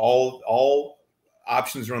 we're all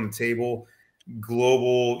options are on the table.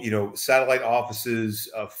 Global, satellite offices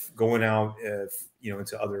going out,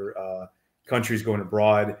 into other countries, going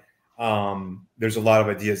abroad. There's a lot of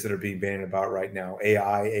ideas that are being bandied about right now.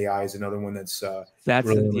 AI is another one that's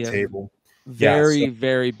really on the table.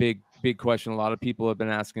 Very big question. A lot of people have been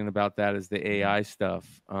asking about that, is the AI stuff,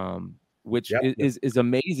 which is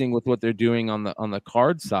amazing with what they're doing on the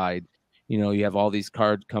card side. You have all these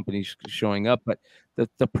card companies showing up, but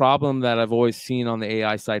the problem that I've always seen on the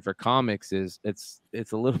AI side for comics is it's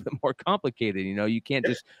a little bit more complicated. You can't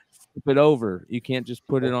just flip it over. You can't just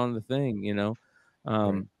put it on the thing.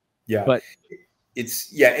 But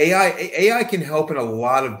it's AI can help in a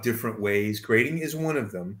lot of different ways. Grading is one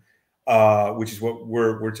of them, which is what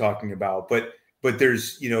we're talking about. But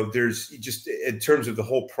there's just, in terms of the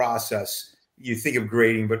whole process, you think of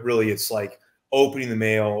grading, but really it's like opening the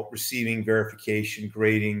mail, receiving, verification,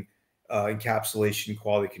 grading, encapsulation,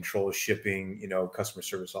 quality control, shipping, customer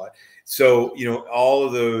service, all that. So, all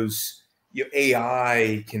of those,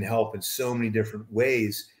 AI can help in so many different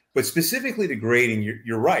ways, but specifically to grading,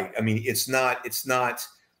 you're right. I mean, it's not,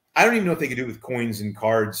 I don't even know if they could do it with coins and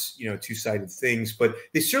cards, two-sided things, but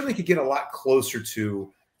they certainly could get a lot closer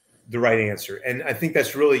to the right answer. And I think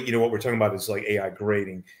that's really, what we're talking about is like AI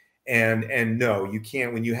grading. And no, you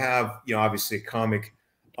can't, when you have, obviously a comic,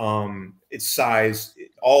 its size,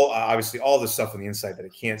 obviously all the stuff on the inside that I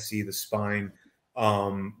can't see, the spine,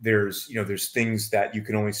 there's things that you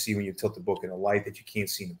can only see when you tilt the book in a light that you can't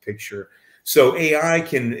see in the picture. So AI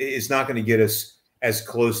is not going to get us as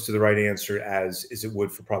close to the right answer as it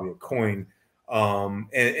would for probably a coin.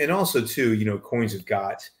 And also too, coins have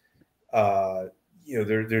got, the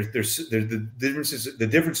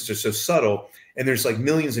differences are so subtle, and there's like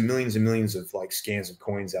millions and millions and millions of like scans of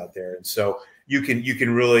coins out there. And so you can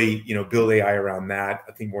really, build AI around that,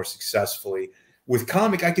 I think, more successfully. With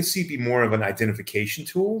comic, I could see it be more of an identification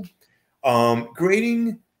tool.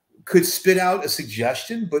 Grading could spit out a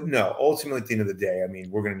suggestion, but no, ultimately at the end of the day, I mean,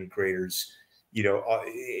 we're going to need graders, looking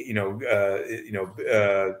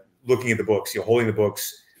at the books, holding the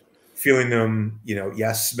books, feeling them,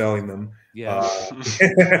 smelling them. Yeah.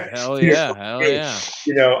 Hell yeah.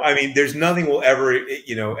 I mean, there's nothing will ever,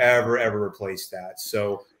 ever replace that.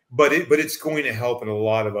 So, but it's going to help in a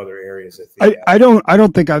lot of other areas. I think. I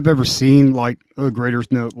don't think I've ever seen like a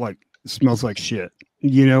grader's note like smells like shit.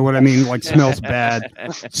 You know what I mean? Like smells bad,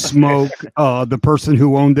 smoke. The person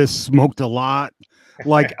who owned this smoked a lot.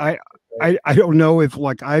 Like I don't know if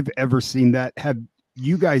like I've ever seen that. Have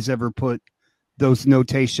you guys ever put those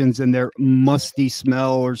notations in their musty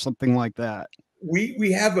smell or something like that?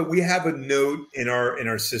 We have a note in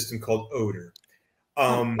our system called odor.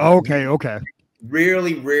 Okay.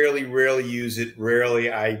 Rarely use it.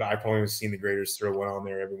 Rarely, I probably have seen the graders throw one on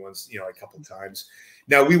there every once, a couple of times.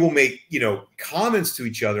 Now we will make, you know, comments to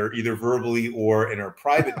each other either verbally or in our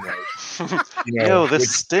private notes. You know, yo,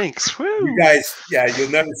 this stinks. Woo. You guys, yeah, you'll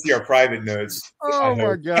never see our private notes. Oh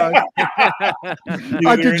my God.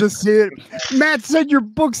 I could just see it. Matt said your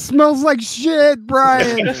book smells like shit,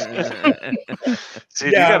 Bryan.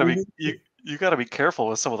 See, yeah, you gotta be careful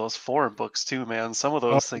with some of those foreign books too, man. Some of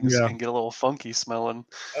those things can get a little funky smelling.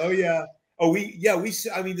 Oh yeah. Oh,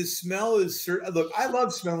 I mean, the smell is certain. Look, I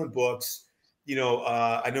love smelling books. You know,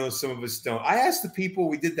 I know some of us don't. I asked the people,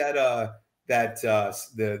 we did the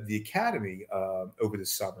Academy over the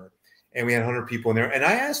summer, and we had 100 people in there. And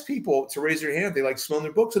I asked people to raise their hand if they like smelling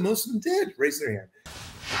their books, and most of them did raise their hand.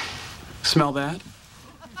 Smell that?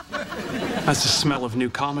 That's the smell of new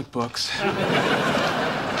comic books.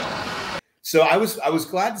 So I was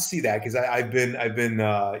glad to see that, because I've been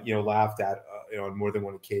you know, laughed at you know, on more than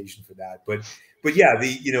one occasion for that. But yeah,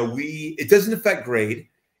 it doesn't affect grade.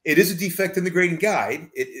 It is a defect in the grading guide.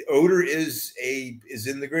 Odor is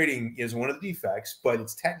in the grading, is one of the defects, but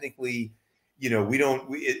it's technically, you know,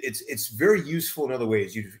 it's very useful in other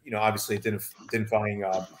ways. You know, obviously identifying,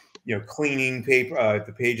 you know, cleaning paper,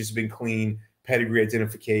 the pages have been clean, pedigree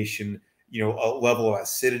identification, you know, a level of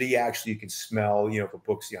acidity. Actually, you can smell, you know, if a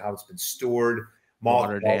book's, you know, how it's been stored,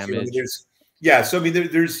 water damage. Yeah, so I mean,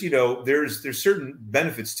 there's you know, there's certain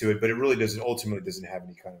benefits to it, but it really ultimately doesn't have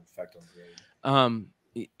any kind of effect on grading.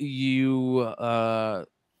 You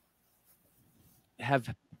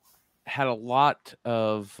have had a lot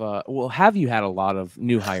of have you had a lot of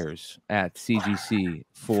new hires at CGC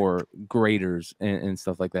for graders and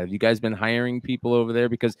stuff like that? Have you guys been hiring people over there?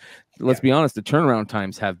 Because let's be honest, the turnaround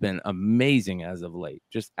times have been amazing as of late.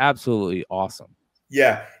 Just absolutely awesome.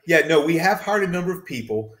 Yeah. No, we have hired a number of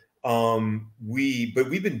people. We've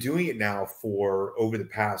been doing it now for over the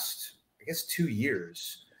past, I guess, 2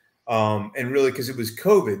 years. And really, because it was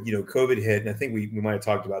COVID, you know, COVID hit, and I think we might have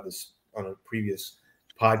talked about this on a previous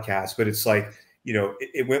podcast, but it's like, you know,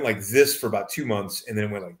 it went like this for about 2 months, and then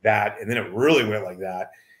it went like that, and then it really went like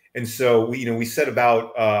that. And so we set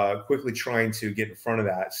about quickly trying to get in front of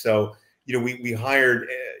that. So, you know, we hired,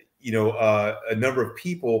 you know, a number of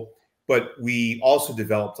people, but we also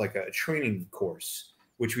developed like a training course,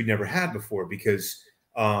 which we'd never had before, because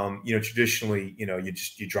you know, traditionally, you know, you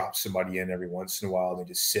drop somebody in every once in a while, and they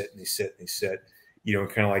just sit and they sit and they sit, you know,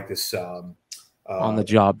 kind of like this on the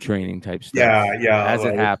job training type stuff. Yeah. As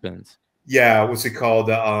it happens. Yeah. What's it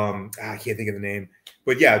called? I can't think of the name,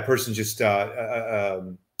 but yeah, the person just it's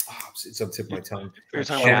on the tip of my tongue. You're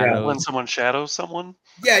talking about when someone shadows someone?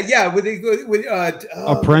 Yeah.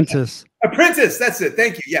 Apprentice. Apprentice. That's it.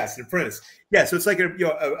 Thank you. Yes, an apprentice. Yeah. So it's like an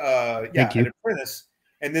apprentice.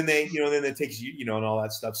 And then then it takes you, you know, and all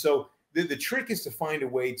that stuff. So the trick is to find a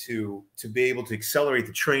way to be able to accelerate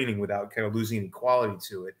the training without kind of losing any quality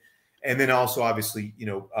to it. And then also, obviously, you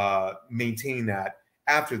know, maintaining that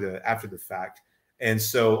after the fact. And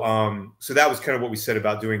so so that was kind of what we said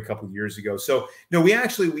about doing a couple of years ago. So no, we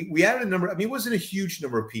added a number. I mean, it wasn't a huge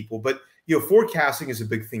number of people, but, you know, forecasting is a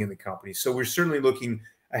big thing in the company. So we're certainly looking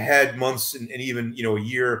ahead months and even, you know, a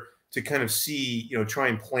year to kind of see, you know, try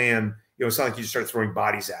and plan. You know, it's not like you just start throwing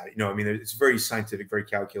bodies at it. You know, I mean, it's very scientific, very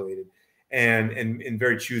calculated, and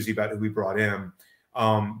very choosy about who we brought in.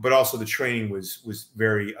 But also the training was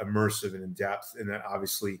very immersive and in depth. And then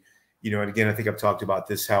obviously, you know, and again, I think I've talked about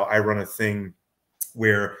this, how I run a thing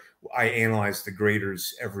where I analyze the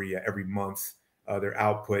graders every month, their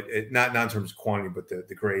output, not in terms of quantity, but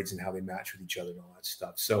the grades and how they match with each other and all that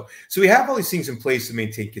stuff. So we have all these things in place to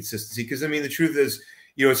maintain consistency. Because I mean, the truth is,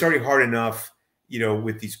 you know, it's already hard enough. You know,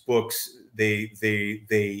 with these books,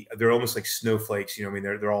 they're almost like snowflakes. You know, I mean,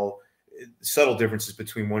 they're all subtle differences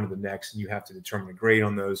between one and the next, and you have to determine a grade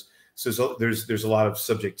on those. So there's a lot of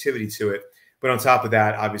subjectivity to it. But on top of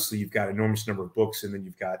that, obviously, you've got an enormous number of books, and then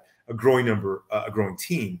you've got a growing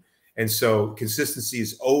team. And so consistency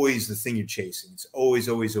is always the thing you're chasing. It's always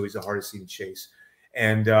the hardest thing to chase.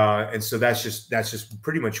 And so that's just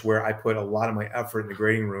pretty much where I put a lot of my effort in the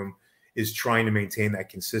grading room, is trying to maintain that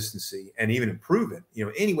consistency and even improve it, you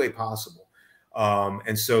know, any way possible.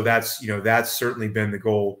 And so that's certainly been the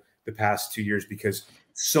goal the past 2 years, because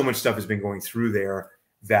so much stuff has been going through there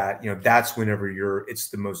that, you know, that's whenever it's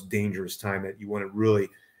the most dangerous time that you want to really,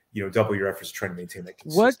 you know, double your efforts trying to maintain that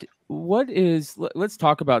consistency. Let's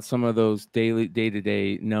talk about some of those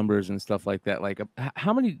day-to-day numbers and stuff like that. Like,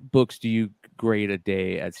 how many books do you grade a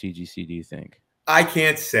day at CGC, do you think? I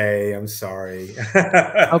can't say. I'm sorry.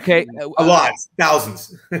 Okay. A lot.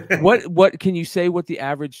 Thousands. What can you say what the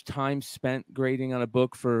average time spent grading on a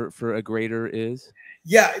book for a grader is?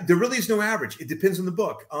 Yeah, there really is no average. It depends on the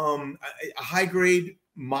book. A high grade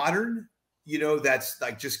modern you know, that's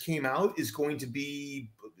like just came out is going to be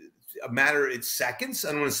a matter of seconds.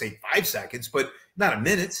 I don't want to say 5 seconds, but not a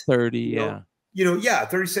minute. 30, you know,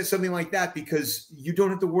 30 seconds, something like that, because you don't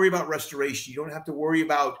have to worry about restoration. You don't have to worry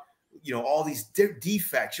about, you know, all these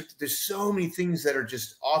defects. There's so many things that are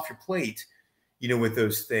just off your plate, you know, with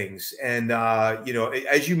those things. And, you know,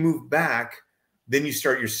 as you move back, then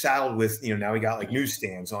you're saddled with, you know, now we got like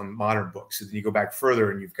newsstands on modern books. And then you go back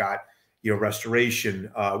further and you've got, you know,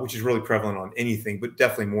 restoration, which is really prevalent on anything, but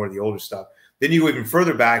definitely more of the older stuff. Then you go even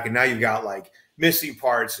further back and now you've got like missing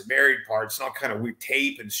parts and married parts and all kind of weird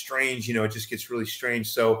tape and strange, you know, it just gets really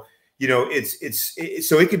strange. So, you know,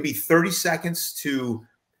 so it can be 30 seconds to,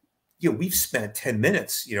 you know, we've spent 10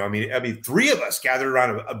 minutes, you know, I mean, 3 of us gathered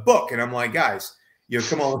around a book and I'm like, guys, you know,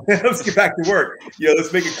 come on, let's get back to work. You know,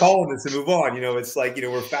 let's make a call on this and move on. You know, it's like, you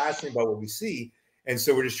know, we're fascinated by what we see. And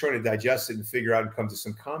so we're just trying to digest it and figure out and come to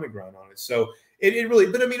some common ground on it. So it really,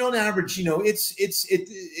 but I mean, on average, you know, it's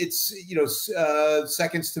you know,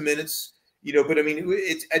 seconds to minutes, you know, but I mean,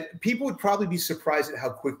 people would probably be surprised at how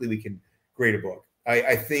quickly we can grade a book.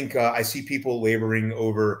 I think I see people laboring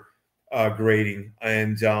over grading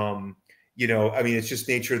and, you know, I mean, it's just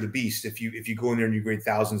nature of the beast. If you go in there and you grade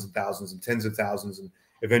thousands and thousands and tens of thousands and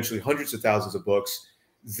eventually hundreds of thousands of books,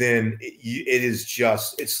 then it is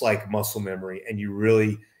just, it's like muscle memory. And you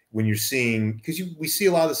really, when you're seeing, because we see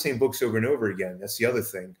a lot of the same books over and over again. That's the other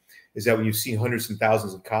thing, is that when you've seen hundreds and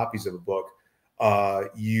thousands of copies of a book,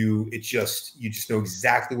 you just know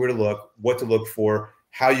exactly where to look, what to look for,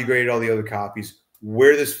 how you graded all the other copies,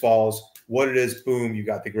 where this falls, what it is, boom, you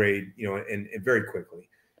got the grade, you know, and very quickly.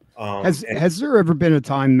 Has there ever been a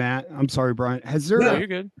time, Matt? I'm sorry, Brian. No, you're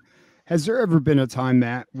good. Has there ever been a time,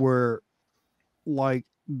 Matt, where like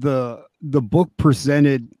the book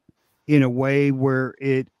presented in a way where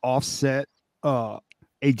it offset a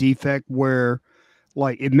defect where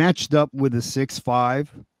like it matched up with a 6.5,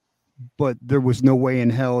 but there was no way in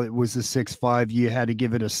hell it was a 6.5. You had to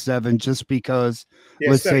give it a 7 just because,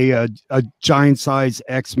 let's say a giant size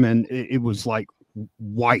X-Men, it was like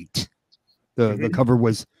white. The cover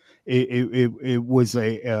was it was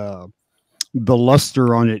the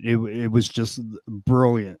luster on it. It was just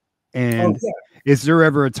brilliant. And is there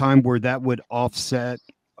ever a time where that would offset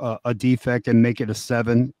a defect and make it a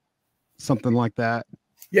 7, something like that?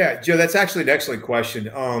 Yeah, Joe, that's actually an excellent question.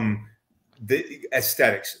 The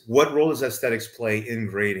aesthetics. What role does aesthetics play in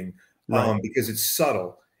grading? Right. Because it's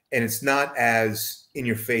subtle and it's not as in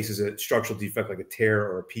your face as a structural defect like a tear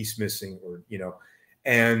or a piece missing, or you know,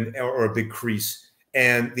 or a big crease.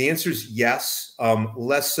 And the answer is yes.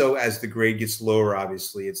 Less so as the grade gets lower.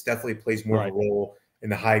 Obviously, it's definitely plays more of a role in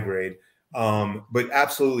the high grade. But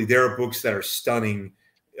absolutely, there are books that are stunning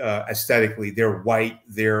aesthetically. They're white.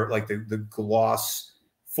 They're like the gloss,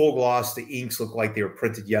 full gloss. The inks look like they were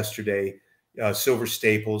printed yesterday. Silver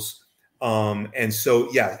staples. And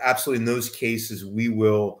so, yeah, absolutely. In those cases, we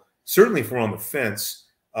will certainly, if we're on the fence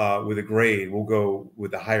with a grade, we'll go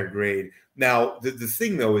with a higher grade. Now, the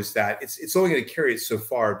thing though is that it's only going to carry it so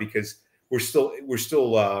far because we're still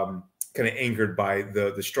kind of anchored by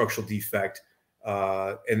the structural defect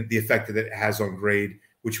and the effect that it has on grade,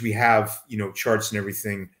 which we have, you know, charts and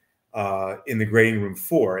everything in the grading room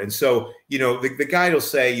for. And so, you know, the guide will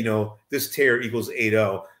say, you know, this tear equals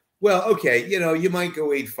 8.0. Well, okay, you know, you might go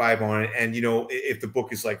 8.5 on it. And, you know, if the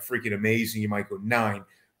book is like freaking amazing, you might go 9,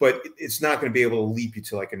 but it's not going to be able to leap you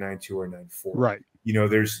to like a 9.2 or 9.4. Right. You know,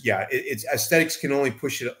 it's aesthetics can only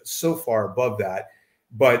push it so far above that.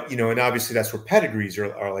 But, you know, and obviously that's where pedigrees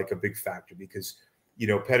are like a big factor because, you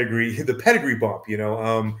know, the pedigree bump, you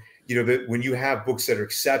know, that when you have books that are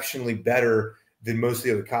exceptionally better than most of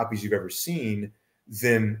the other copies you've ever seen,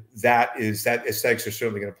 then that aesthetics are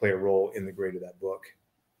certainly going to play a role in the grade of that book.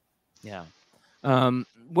 Yeah.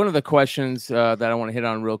 One of the questions that I want to hit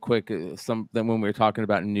on real quick, when we were talking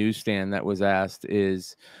about newsstand that was asked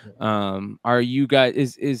is, are you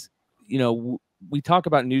guys, you know, we talk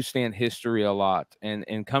about newsstand history a lot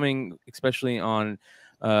and coming, especially on,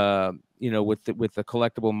 you know, with the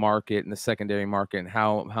collectible market and the secondary market and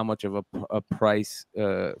how much of a price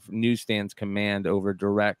newsstands command over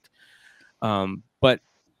direct. But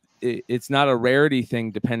it's not a rarity thing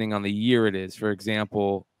depending on the year it is. For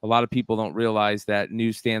example, a lot of people don't realize that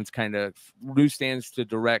newsstands to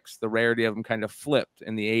directs, the rarity of them kind of flipped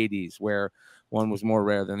in the 80s, where one was more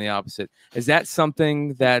rare than the opposite. Is that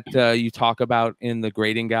something that you talk about in the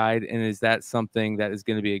grading guide? And is that something that is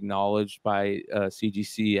going to be acknowledged by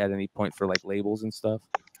CGC at any point for like labels and stuff?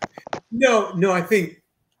 No, I think,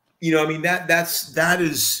 you know, I mean, that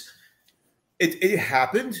is, it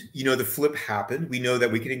happened, you know, the flip happened. We know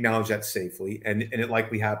that we can acknowledge that safely, and it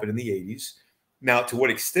likely happened in the 80s. Now, to what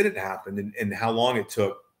extent it happened and how long it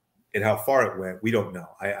took and how far it went, we don't know.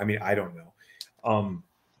 I mean, I don't know.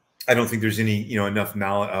 I don't think there's any, enough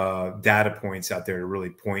data points out there to really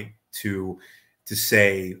point to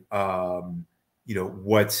say, what's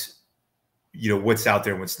out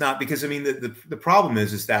there and what's not. Because I mean, the problem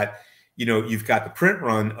is that, you've got the print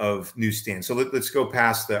run of newsstand. So let's go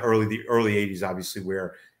past the early 80s, obviously,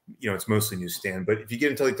 where, it's mostly newsstand. But if you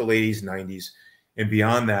get into like the late 80s, 90s and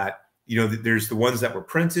beyond that, there's the ones that were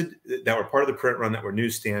printed, that were part of the print run, that were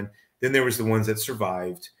newsstand. Then there was the ones that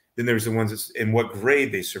survived. Then there's the ones that's in what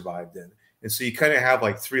grade they survived in. And so you kind of have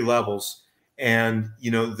like 3 levels. And,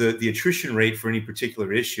 the attrition rate for any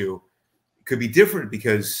particular issue could be different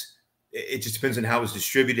because it just depends on how it was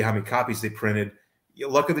distributed, how many copies they printed.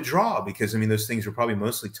 Luck of the draw, because I mean, those things were probably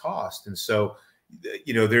mostly tossed. And so,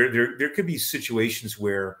 there could be situations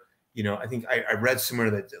where, I think I read somewhere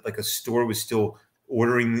that like a store was still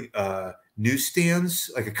ordering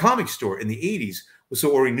newsstands, like a comic store in the 80s was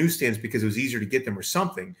still ordering newsstands because it was easier to get them or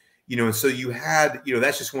something, and so you had,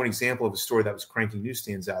 that's just one example of a store that was cranking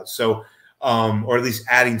newsstands out. So, or at least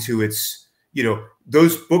adding to its,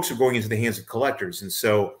 those books are going into the hands of collectors. And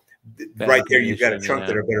so right there, you've got a chunk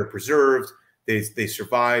that are better preserved. They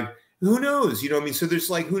survived. Who knows? I mean, so there's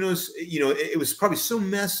like, who knows? It was probably so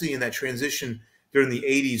messy in that transition during the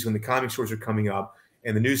 80s when the comic stores were coming up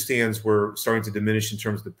and the newsstands were starting to diminish in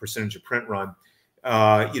terms of the percentage of print run.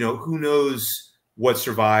 Who knows what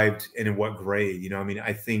survived and in what grade? I mean,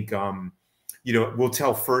 I think, we'll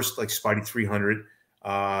tell first, like Spidey 300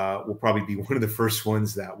 will probably be one of the first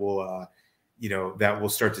ones that will, that we'll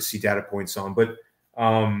start to see data points on. But,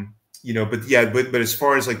 but as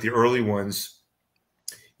far as like the early ones,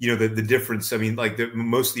 the difference, I mean, like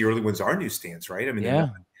most of the early ones are newsstands, right? I mean,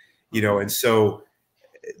 and so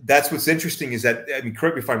that's what's interesting is that, I mean,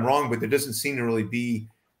 correct me if I'm wrong, but there doesn't seem to really be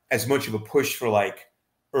as much of a push for like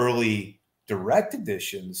early direct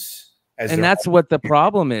editions. And that's what the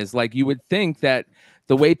problem is. Like, you would think that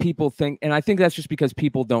the way people think, and I think that's just because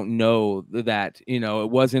people don't know that, it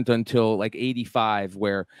wasn't until like 85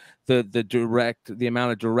 where the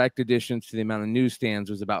amount of direct editions to the amount of newsstands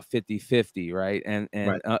was about 50-50, right? And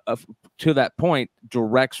right. To that point,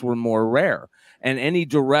 directs were more rare, and any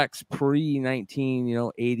directs pre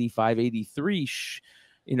 1985, 83,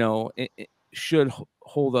 it should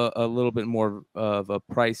hold a little bit more of a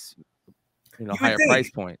price, higher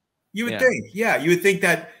price point. You would think, yeah, you would think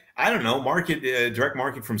that, I don't know, direct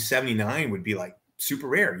market from 79 would be like super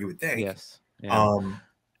rare. You would think. Yes. Yeah.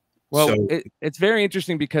 Well, it's very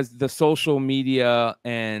interesting because the social media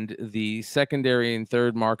and the secondary and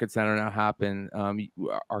third markets that are now happen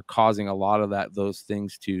are causing a lot of those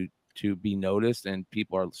things to be noticed, and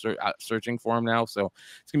people are searching for them now. So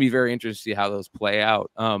it's gonna be very interesting to see how those play out.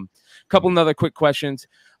 Couple of other quick questions,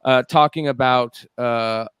 talking about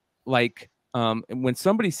when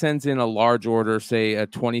somebody sends in a large order, say a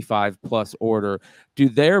 25+ order, do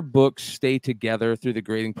their books stay together through the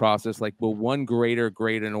grading process? Like, will one grader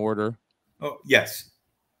grade an order? Oh, yes.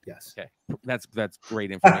 Okay, that's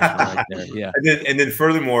great information right there. Yeah. And then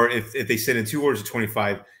furthermore, if they send in 2 orders of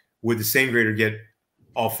 25, would the same grader get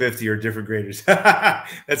all 50 or different graders?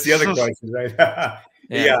 That's the other question, right?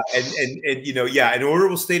 Yeah. And an order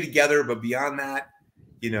will stay together, but beyond that,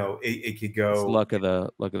 it could go. It's luck of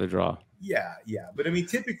the draw. Yeah. But I mean,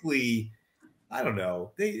 typically, I don't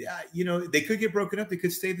know. They, they could get broken up. They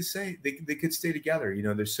could stay the same. They could stay together.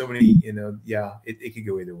 There's so many. It could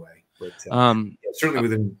go either way. But certainly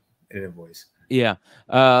within an invoice. Yeah.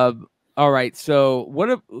 All right. So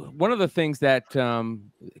one of the things that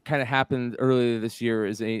kind of happened earlier this year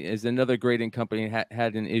is another grading company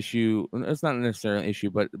had an issue. It's not necessarily an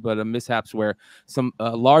issue, but a mishaps where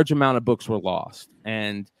a large amount of books were lost.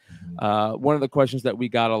 And one of the questions that we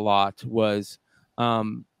got a lot was, how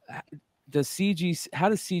does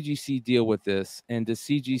CGC deal with this? And does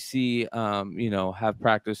CGC, have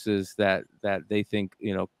practices that they think,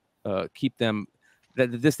 keep them,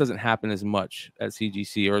 that this doesn't happen as much at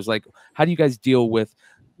CGC? Or is like, how do you guys deal with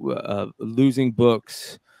losing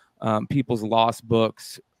books, people's lost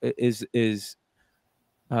books? Is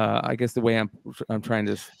I guess the way I'm trying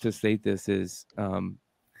to state this is,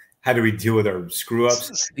 how do we deal with our screw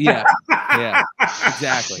ups? Yeah,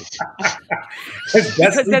 exactly.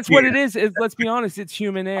 That's what it is. Let's be honest, it's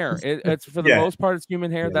human error. It's for the most part, it's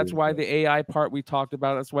human error. That's why the AI part we talked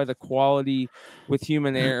about. That's why the quality with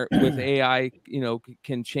human error with AI,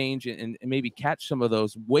 can change and maybe catch some of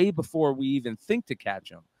those way before we even think to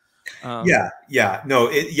catch them.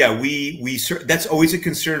 That's always a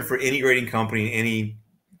concern for any grading company in any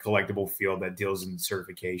collectible field that deals in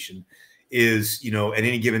certification. Is, at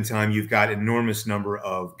any given time, you've got an enormous number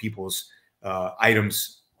of people's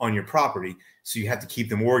items on your property. So you have to keep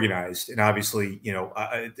them organized and obviously,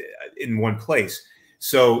 in one place.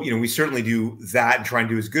 So, we certainly do that and try and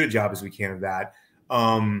do as good a job as we can of that.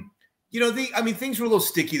 Things were a little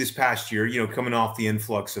sticky this past year, coming off the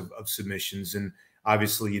influx of submissions. And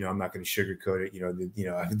obviously, I'm not going to sugarcoat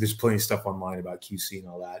it. There's plenty of stuff online about QC and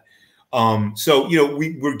all that. So,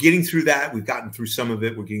 we're getting through that. We've gotten through some of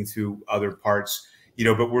it. We're getting through other parts,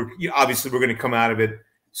 but obviously we're going to come out of it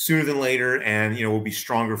sooner than later, and, we'll be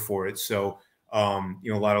stronger for it. So, a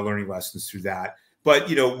lot of learning lessons through that. But,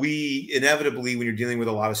 we inevitably, when you're dealing with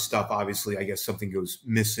a lot of stuff, obviously, I guess something goes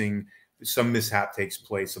missing, some mishap takes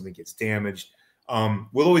place, something gets damaged.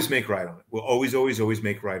 We'll always make right on it. We'll always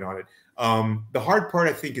make right on it. The hard part,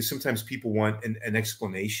 I think, is sometimes people want an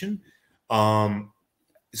explanation.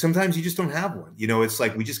 Sometimes you just don't have one. It's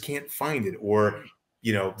like we just can't find it, or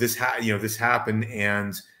this happened,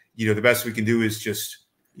 and the best we can do is just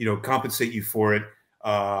compensate you for it,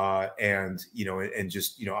 and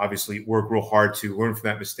just obviously work real hard to learn from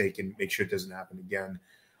that mistake and make sure it doesn't happen again.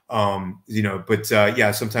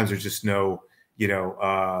 Yeah, sometimes there's just no,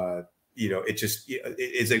 it's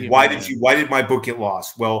like, why did my book get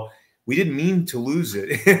lost? Well, we didn't mean to lose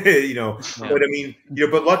it, but I mean,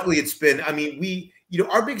 but luckily it's been,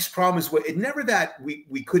 our biggest problem is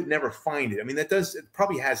we could never find it. I mean, it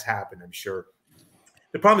probably has happened, I'm sure.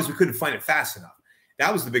 The problem is we couldn't find it fast enough.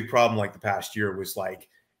 That was the big problem. Like the past year was like,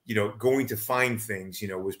 going to find things,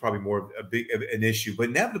 was probably more of an issue, but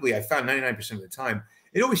inevitably I found 99% of the time,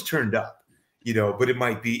 it always turned up, but it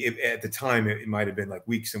might be at the time, it might've been like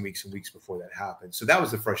weeks and weeks and weeks before that happened. So that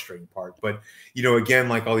was the frustrating part. But, again,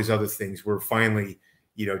 like all these other things, we're finally,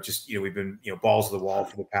 we've been, balls to the wall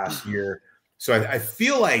for the past year. So I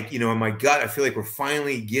feel like, in my gut, I feel like we're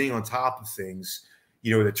finally getting on top of things.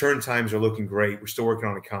 The turn times are looking great. We're still working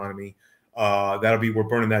on economy. We're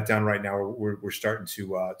burning that down right now. We're starting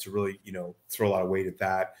to really, throw a lot of weight at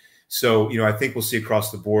that. So, I think we'll see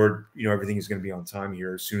across the board, everything is going to be on time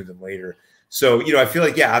here sooner than later. So, I feel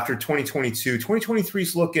like, yeah, after 2022, 2023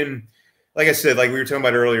 is looking, like I said, like we were talking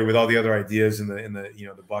about earlier with all the other ideas in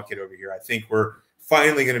the bucket over here. I think we're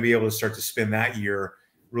finally going to be able to start to spend that year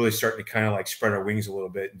really starting to kind of like spread our wings a little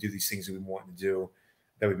bit and do these things that we want to do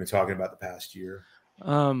that we've been talking about the past year.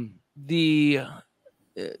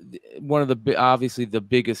 One of obviously the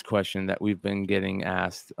biggest question that we've been getting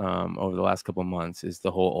asked over the last couple of months is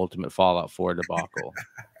the whole Ultimate Fallout 4 debacle.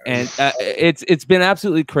 And it's been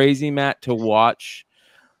absolutely crazy, Matt, to watch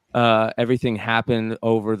everything happen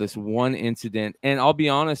over this one incident. And I'll be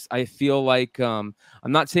honest, I feel like I'm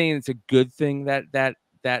not saying it's a good thing that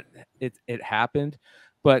it happened,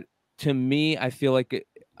 but to me, I feel like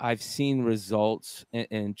I've seen results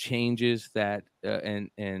and changes that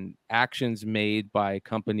and actions made by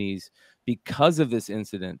companies because of this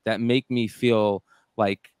incident that make me feel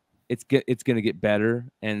like it's going to get better,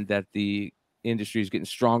 and that the industry is getting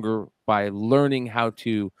stronger by learning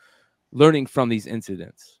from these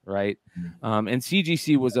incidents, right? And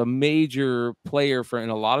CGC was a major player in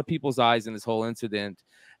a lot of people's eyes in this whole incident.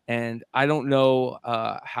 And I don't know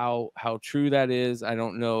how true that is. I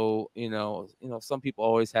don't know, some people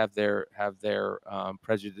always have their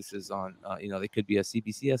prejudices on, they could be a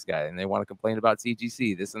CBCS guy and they want to complain about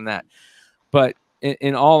CGC, this and that. But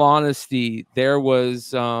in all honesty, there was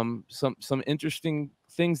some interesting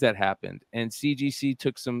things that happened, and CGC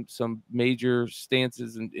took some major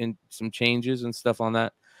stances and some changes and stuff on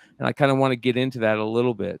that. And I kind of want to get into that a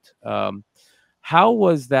little bit. How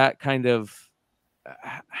was that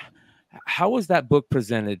how was that book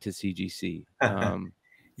presented to CGC?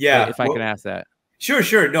 Yeah, if I can ask that.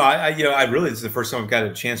 Sure. No, I really, this is the first time I've got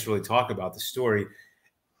a chance to really talk about the story.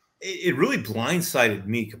 It really blindsided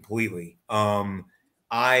me completely.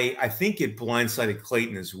 I think it blindsided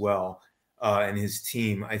Clayton as well, and his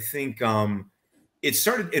team. I think it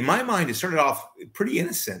started, in my mind, it started off pretty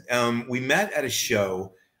innocent. We met at a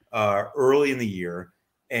show early in the year,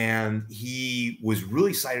 and he was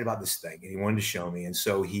really excited about this thing, and he wanted to show me. And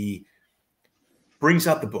so he brings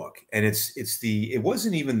out the book, and it was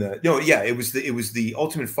the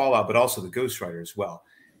Ultimate Fallout, but also the Ghost Rider as well.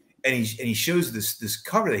 And he shows this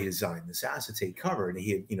cover that he designed, this acetate cover, and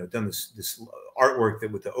he had done this artwork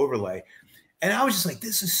with the overlay. And I was just like,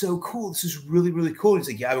 this is so cool. This is really, really cool. And he's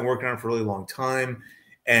like, yeah, I've been working on it for a really long time.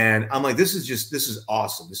 And I'm like, this is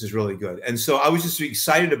awesome. This is really good. And so I was just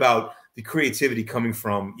excited about the creativity coming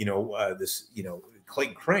from,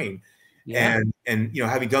 Clayton Crain, yeah. and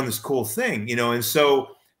having done this cool thing, and so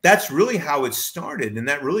that's really how it started. And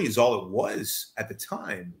that really is all it was at the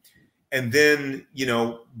time. And then,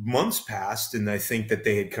 months passed, and I think that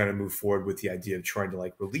they had kind of moved forward with the idea of trying to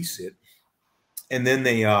like release it. And then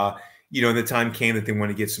they, you know, the time came that they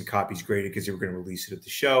wanted to get some copies graded because they were going to release it at the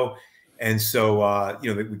show. And so,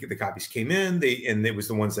 you know, the copies came in, and it was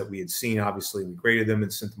the ones that we had seen, obviously, we graded them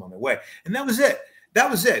and sent them on their way. And that was it.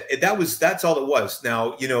 That's all it was.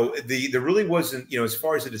 Now, you know, there really wasn't, you know, as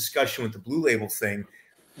far as the discussion with the Blue Label thing,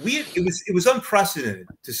 it was unprecedented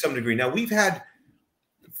to some degree. Now we've had,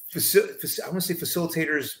 I want to say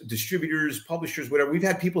facilitators, distributors, publishers, whatever. We've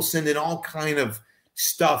had people send in all kind of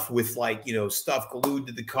stuff with, like, you know, stuff glued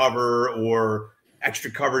to the cover or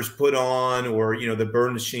extra covers put on, or, you know, the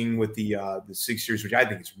burnishing with the 6 years, which I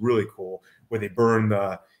think is really cool, where they burn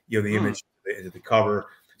the, you know, the image into the cover.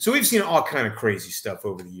 So we've seen all kind of crazy stuff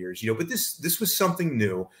over the years, you know, but this was something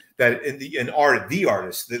new that the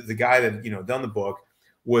artist, the guy that, you know, done the book,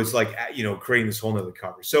 was like, you know, creating this whole nother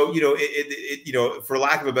cover. So, you know, it you know, for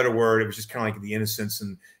lack of a better word, it was just kind of like the innocence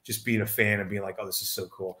and just being a fan and being like, oh, this is so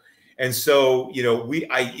cool. And so, you know,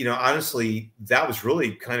 you know, honestly, that was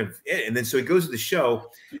really kind of it. And then so it goes to the show,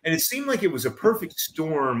 and it seemed like it was a perfect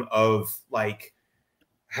storm of, like,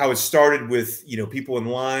 how it started with, you know, people in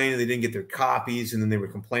line, they didn't get their copies, and then they were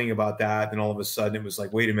complaining about that. Then all of a sudden it was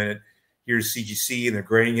like, wait a minute, here's CGC and they're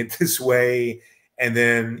grading it this way. And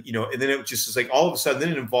then, you know, and then it just was like, all of a sudden,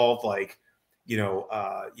 then it involved, like, you know,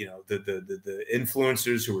 the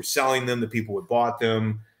influencers who were selling them, the people who bought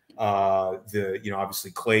them, you know,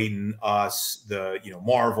 obviously Clayton, us, you know,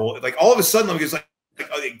 Marvel, like, all of a sudden, it was like,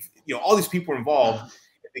 you know, all these people were involved.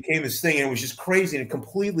 It became this thing, and it was just crazy, and it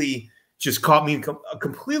completely just caught me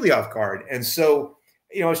completely off guard. And so,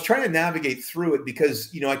 you know, I was trying to navigate through it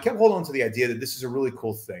because, you know, I kept holding on to the idea that this is a really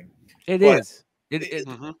cool thing. It is.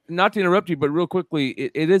 Not to interrupt you, but real quickly,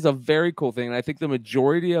 it is a very cool thing. And I think the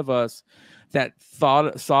majority of us that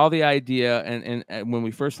saw the idea and when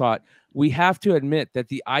we first thought, we have to admit that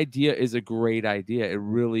the idea is a great idea. It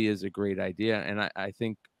really is a great idea. And I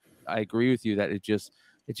think I agree with you that it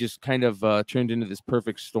just kind of turned into this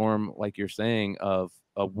perfect storm, like you're saying, of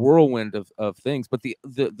a whirlwind of things. But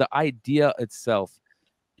the idea itself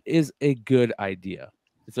is a good idea.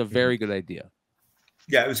 It's a very good idea.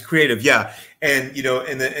 Yeah, it was creative. Yeah. And, you know,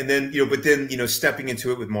 and then, you know, but then, you know, stepping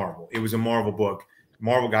into it with Marvel, it was a Marvel book.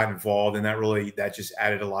 Marvel got involved, and that just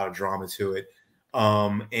added a lot of drama to it.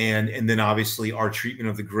 And then obviously our treatment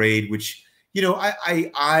of the grade, which, you know,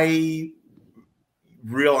 I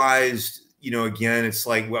realized, you know, again, it's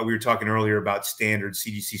like what we were talking earlier about standards,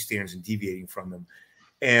 CGC standards, and deviating from them.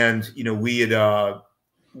 And, you know, we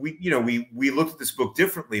looked at this book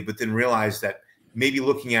differently, but then realized that maybe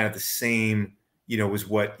looking at it the same, you know, was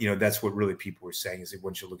what, you know, that's what really people were saying, is that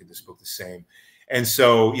one should look at this book the same. And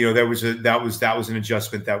so, you know, that was an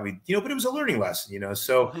adjustment that we, you know, but it was a learning lesson, you know.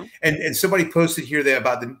 So, and somebody posted here that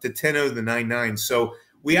about the 10.0, the 9.9. So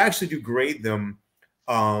we actually do grade them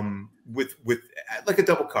with like a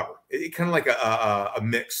double cover, kind of like a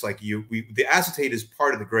mix. Like the acetate is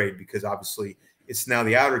part of the grade, because obviously it's now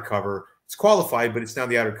the outer cover. It's qualified, but it's now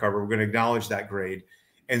the outer cover. We're going to acknowledge that grade.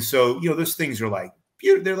 And so, you know, those things are like,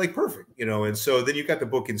 they're like perfect, you know. And so then you've got the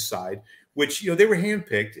book inside, which, you know, they were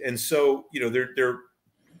handpicked. And so, you know, they're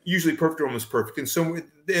usually perfect or almost perfect. And so,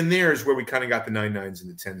 and there's where we kind of got the 9.9s and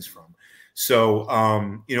the 10s from. So,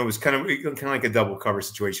 you know, it was kind of like a double cover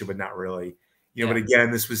situation, but not really, you know. But again,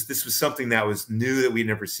 this was something that was new that we'd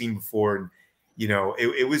never seen before. And, you know,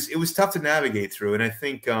 it was tough to navigate through. And I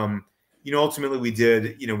think, you know, ultimately we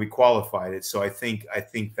did, you know, we qualified it. So I think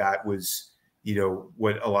that was, you know,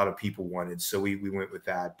 what a lot of people wanted. So we went with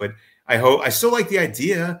that. But I still like the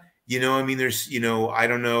idea, you know. I mean, there's, you know, I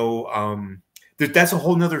don't know, that's a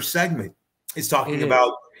whole nother segment. It's talking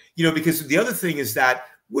about, you know, because the other thing is that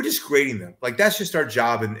we're just grading them. Like, that's just our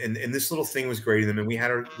job. And this little thing was grading them, and we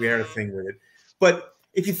had a thing with it. But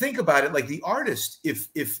if you think about it, like the artist, if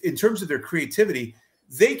in terms of their creativity,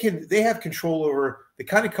 they have control over the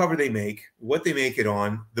kind of cover they make, what they make it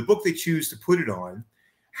on, the book they choose to put it on,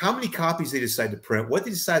 how many copies they decide to print, what they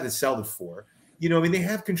decide to sell it for. You know, I mean, they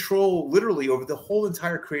have control literally over the whole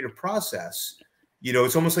entire creative process. You know,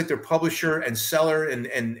 it's almost like they're publisher and seller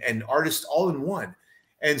and artist all in one.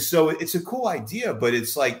 And so it's a cool idea, but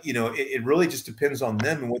it's like, you know, it really just depends on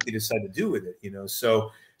them and what they decide to do with it, you know.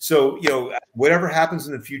 So, you know, whatever happens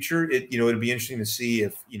in the future, you know, it'd be interesting to see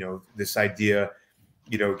if, you know, this idea,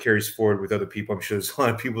 you know, carries forward with other people. I'm sure there's a lot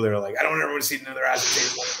of people that are like, I don't ever want to see another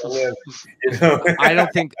acetate live. You know? I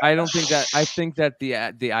don't think that. I think that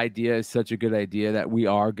the idea is such a good idea that we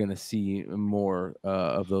are going to see more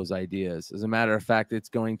of those ideas. As a matter of fact, it's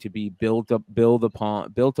going to be built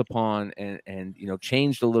upon, and you know,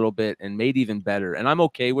 changed a little bit and made even better. And I'm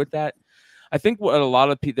okay with that. I think what a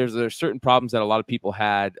lot of people, there's certain problems that a lot of people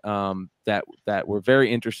had that were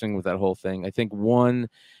very interesting with that whole thing. I think one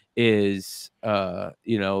is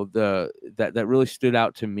you know, that really stood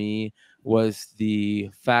out to me was the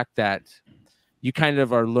fact that you kind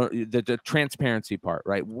of are the transparency part,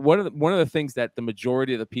 right? One of the things that the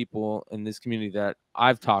majority of the people in this community that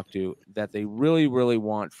I've talked to, that they really, really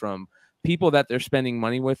want from people that they're spending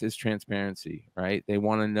money with, is transparency, right? They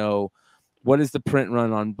want to know, what is the print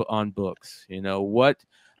run on books? You know, what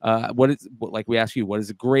is, like we ask you, what is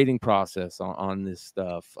the grading process on this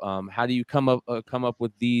stuff? How do you come up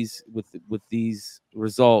with these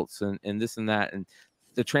results and this and that? And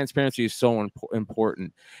the transparency is so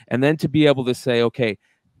important. And then to be able to say, okay,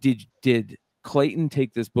 did Clayton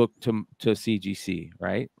take this book to CGC,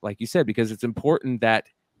 right? Like you said, because it's important that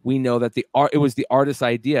we know that it was the artist's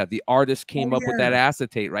idea. The artist came up with that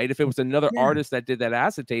acetate, right? If it was another artist that did that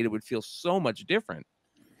acetate, it would feel so much different.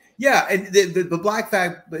 Yeah, and the black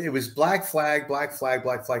flag, it was black flag.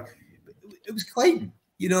 It was Clayton.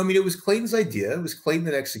 You know, I mean, it was Clayton's idea. It was Clayton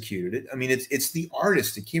that executed it. I mean, it's the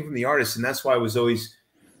artist. It came from the artist, and that's why I was always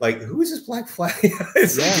like, who is this black flag?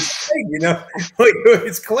 It's Clayton, you know, like,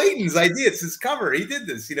 it's Clayton's idea. It's his cover. He did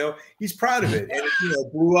this. You know, he's proud of it, and it, you know,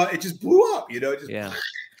 blew up. It just blew up. You know,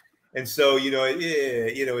 and so, you know,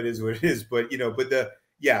 you know, it is what it is. But you know, but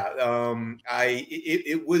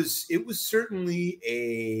it was certainly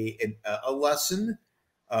a lesson,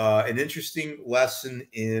 an interesting lesson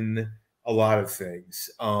in a lot of things.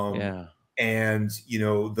 And you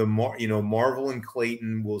know, Marvel and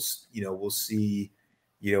Clayton we'll see,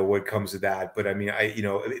 you know, what comes of that. But I mean, you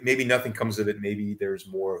know, maybe nothing comes of it. Maybe there's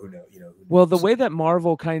more. Who knows? You know. Well, the way that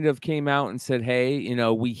Marvel kind of came out and said, "Hey, you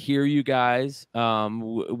know, we hear you guys.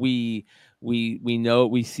 We know,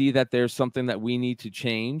 we see that there's something that we need to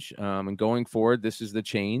change. And going forward, this is the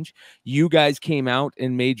change." You guys came out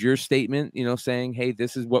and made your statement, you know, saying, "Hey,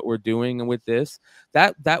 this is what we're doing with this."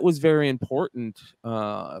 That was very important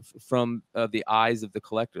from the eyes of the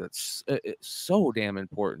collector. It's so damn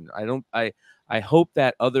important. I hope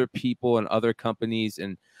that other people and other companies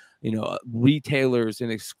and, you know, retailers and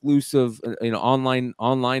exclusive, you know,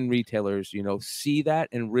 online retailers, you know, see that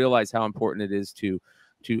and realize how important it is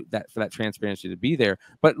for that transparency to be there.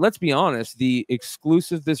 But let's be honest,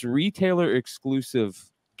 this retailer exclusive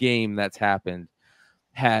game that's happened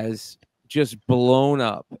has just blown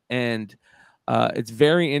up, and it's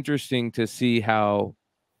very interesting to see how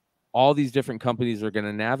all these different companies are going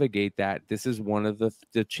to navigate that. This is one of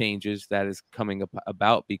the changes that is coming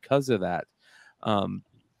about because of that.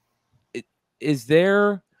 Is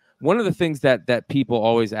there one of the things that people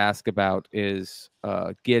always ask about is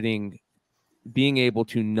being able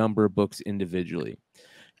to number books individually.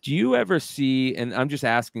 Do you ever see, and I'm just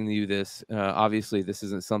asking you this, obviously this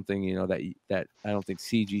isn't something, you know, that I don't think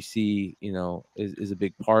CGC, you know, is a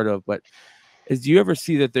big part of, but do you ever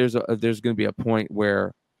see that there's going to be a point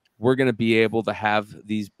where we're going to be able to have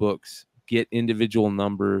these books get individual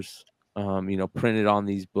numbers, you know, printed on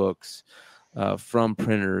these books from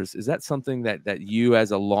printers? Is that something that you,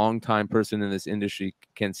 as a longtime person in this industry,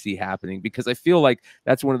 can see happening? Because I feel like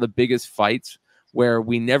that's one of the biggest fights where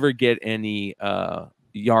we never get any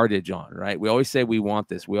yardage on, right? We always say we want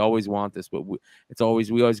this, we always want this, but we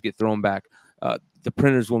always get thrown back. The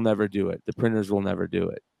printers will never do it. The printers will never do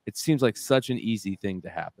it. It seems like such an easy thing to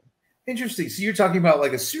happen. Interesting. So you're talking about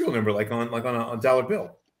like a serial number, like on a dollar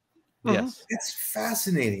bill. Yes, it's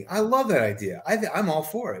fascinating. I love that idea. I'm all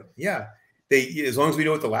for it. Yeah, as long as we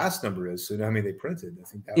know what the last number is, so how many they printed. I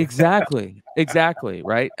think that exactly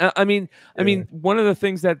right. I mean, one of the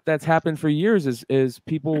things that's happened for years is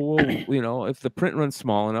people will, you know, if the print runs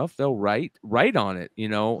small enough, they'll write on it. You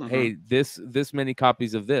know, hey, this many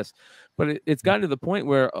copies of this. But it's gotten to the point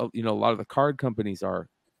where you know, a lot of the card companies are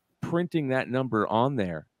printing that number on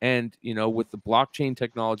there, and you know, with the blockchain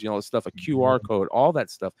technology and all this stuff, a QR code, all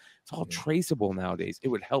that stuff, it's all traceable nowadays. It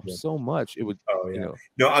would help so much. It would. You know.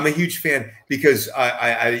 No, I'm a huge fan, because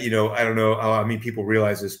I you know, I don't know how, I mean, people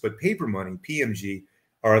realize this, but paper money, PMG,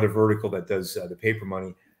 our other vertical that does the paper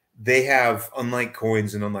money, they have, unlike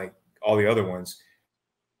coins and unlike all the other ones,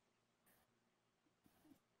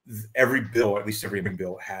 every bill, at least every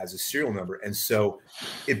bill, has a serial number. And so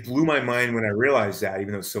it blew my mind when I realized that,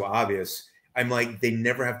 even though it's so obvious. I'm like, they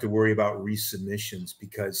never have to worry about resubmissions,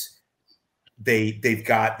 because they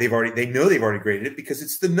know they've already graded it, because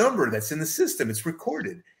it's the number that's in the system. It's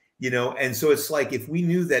recorded, you know? And so it's like, if we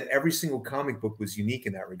knew that every single comic book was unique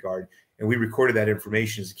in that regard, and we recorded that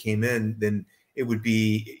information as it came in, then it would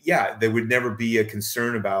be, there would never be a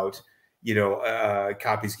concern about, you know,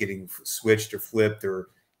 copies getting switched or flipped, or,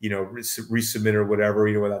 you know, resubmit or whatever,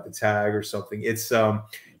 you know, without the tag or something. It's I'm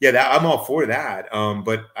all for that.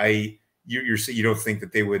 But you don't think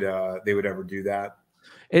that they would ever do that?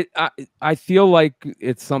 I feel like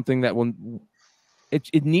it's something that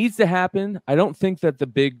it needs to happen. I don't think that the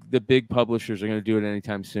big publishers are going to do it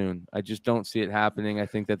anytime soon. I just don't see it happening. I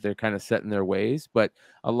think that they're kind of set in their ways. But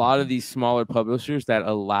a lot of these smaller publishers that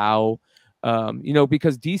allow,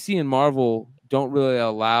 because DC and Marvel don't really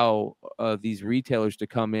allow these retailers to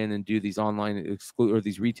come in and do these online or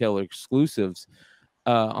these retailer exclusives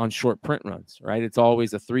on short print runs, right? It's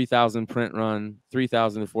always a 3,000 print run,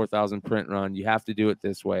 3,000 to 4,000 print run. You have to do it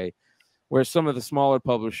this way. Whereas some of the smaller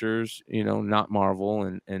publishers, not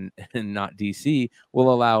Marvel and not DC,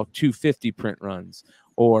 will allow 250 print runs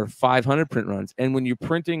or 500 print runs. And when you're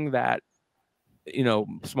printing that,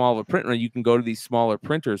 smaller print run, you can go to these smaller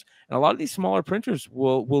printers, and a lot of these smaller printers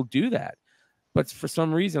will do that. But for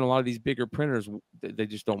some reason, a lot of these bigger printers, they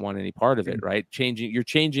just don't want any part of it, right? You're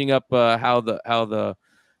changing up how the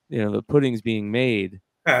the pudding's being made,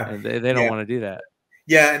 and they don't want to do that.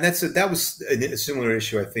 Yeah, and that was a similar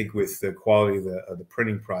issue, I think, with the quality of the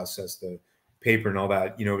printing process, the paper and all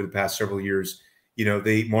that. Over the past several years,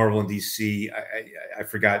 Marvel and DC, I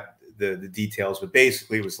forgot the details, but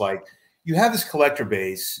basically it was like you have this collector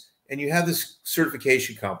base and you have this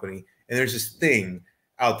certification company, and there's this thing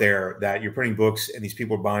out there that you're printing books and these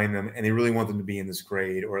people are buying them and they really want them to be in this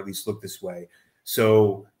grade or at least look this way.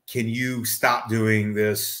 So can you stop doing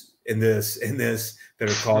this and this and this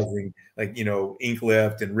that are causing ink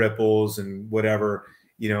lift and ripples and whatever,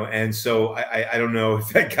 and so I don't know if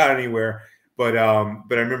that got anywhere, but I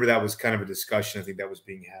remember that was kind of a discussion I think that was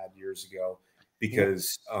being had years ago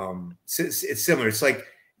because it's similar. It's like,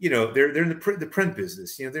 they're in the print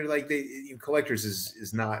business, they're like collectors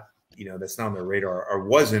is not, that's not on their radar or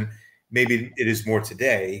wasn't. Maybe it is more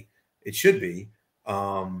today. It should be.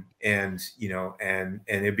 And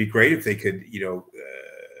it'd be great if they could,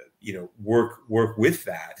 work with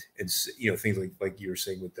that and, things like you were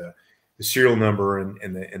saying with the serial number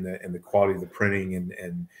and the quality of the printing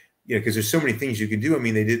and because there's so many things you can do. I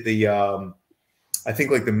mean, they did I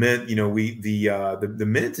think like the mint, the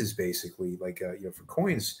mint is basically like, for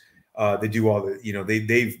coins, they do all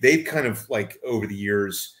the, they've kind of like over the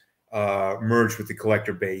years, merged with the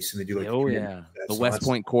collector base, and they do like the West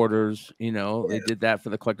Point quarters, they did that for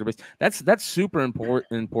the collector base. That's super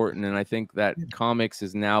important, and I think that comics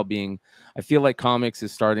is now I feel like comics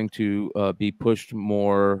is starting to be pushed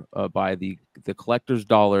more by the collector's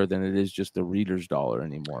dollar than it is just the reader's dollar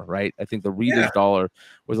anymore, right? I think the reader's dollar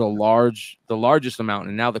was the largest amount,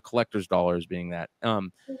 and now the collector's dollar is being that.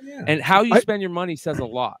 And how you spend your money says a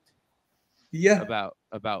lot.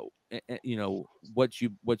 About what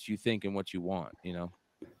you think and what you want,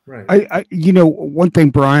 right. I one thing,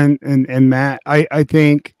 Brian and Matt, I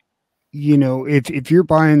think, if you're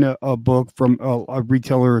buying a book from a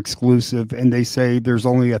retailer exclusive and they say there's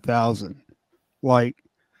only 1,000, like,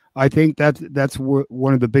 I think that's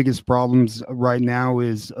one of the biggest problems right now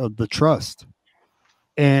is the trust.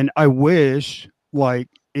 And I wish, like,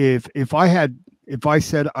 if I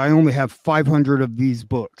said I only have 500 of these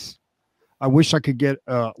books, I wish I could get,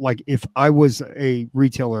 like, if I was a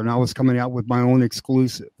retailer and I was coming out with my own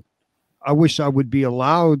exclusive, I wish I would be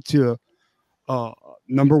allowed to,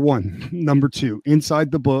 number one, number two, inside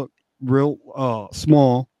the book, real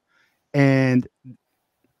small, and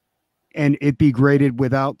it be graded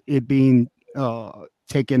without it being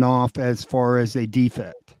taken off as far as a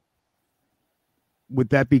defect. Would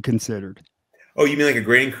that be considered? Oh, you mean like a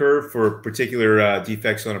grading curve for particular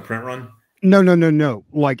defects on a print run? No.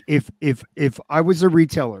 Like if I was a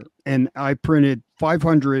retailer and I printed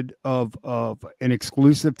 500 of an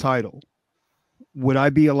exclusive title, would I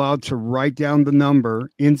be allowed to write down the number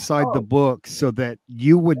inside the book so that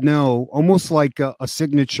you would know, almost like a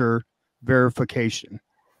signature verification?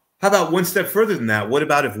 How about one step further than that? What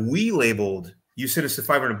about if we labeled, you sent us the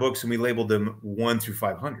 500 books and we labeled them 1 through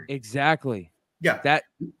 500? Exactly. Yeah.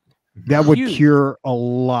 That would cure a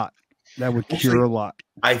lot. That would cure a lot.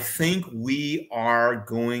 I think we are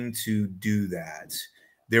going to do that.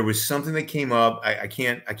 There was something that came up. I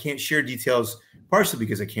can't share details, partially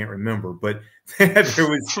because I can't remember. But there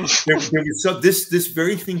was this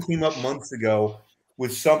very thing came up months ago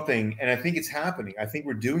with something, and I think it's happening. I think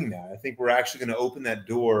we're doing that. I think we're actually going to open that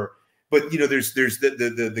door. But there's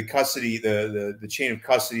the custody, the chain of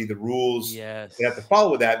custody, the rules. Yes, you have to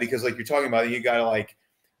follow that because, like you're talking about, you got to like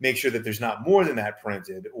make sure that there's not more than that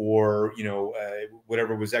printed, or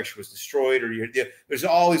whatever was destroyed, or there's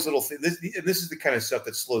all these little things. This is the kind of stuff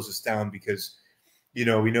that slows us down because we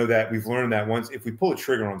know that we've learned that once if we pull a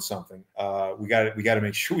trigger on something, we got to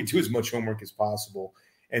make sure we do as much homework as possible.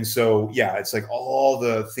 And so it's like all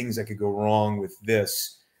the things that could go wrong with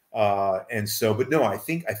this. And so, but no, I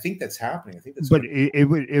think that's happening. I think that's. But it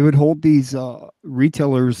would hold these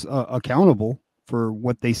retailers accountable for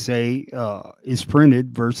what they say is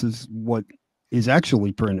printed versus what is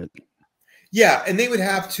actually printed. Yeah, and they would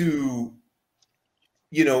have to,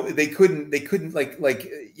 you know, they couldn't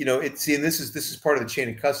like you know, it's, and this is part of the chain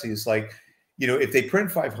of custody. It's like, you know, if they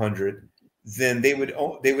print 500, then they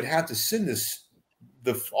would have to send this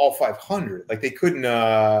all 500. Like they couldn't,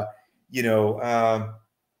 you know,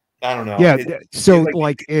 I don't know. Yeah, if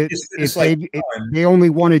they only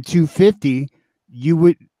wanted 250, you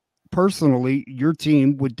would personally, your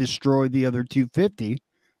team would destroy the other 250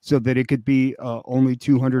 so that it could be only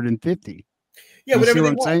 250. Yeah, whatever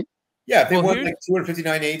I'm saying. Yeah, if they want like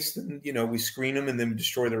 259/8, then, you know, we screen them and then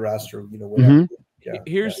destroy the rest, or, you know, whatever. Yeah,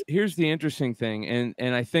 here's the interesting thing,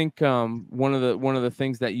 and I think one of the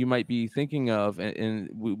things that you might be thinking of, and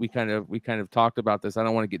we kind of talked about this. I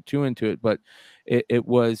don't want to get too into it, but it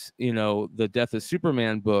was, you know, the Death of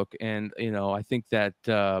Superman book, and, you know, I think that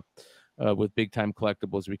with Big Time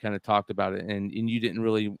Collectibles, we kind of talked about it, and you didn't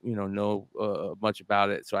really, you know much about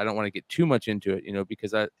it, so I don't want to get too much into it, you know,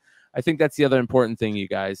 because I think that's the other important thing, you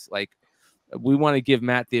guys. Like, we want to give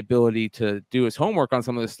Matt the ability to do his homework on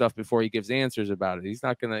some of this stuff before he gives answers about it. He's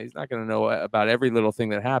not gonna know about every little thing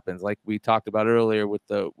that happens, like we talked about earlier with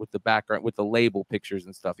the background, with the label pictures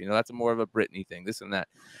and stuff. You know, that's more of a Brittany thing, this and that.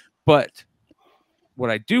 But what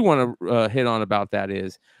I do want to hit on about that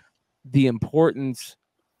is the importance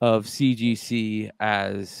of CGC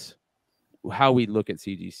as how we look at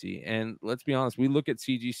CGC. And let's be honest, we look at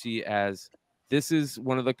CGC as, this is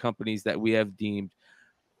one of the companies that we have deemed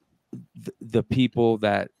the people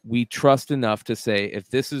that we trust enough to say, if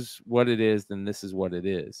this is what it is, then this is what it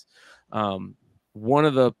is. One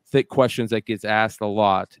of the thick questions that gets asked a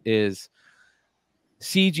lot is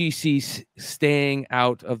CGC staying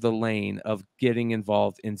out of the lane of getting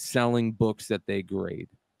involved in selling books that they grade.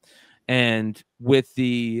 And with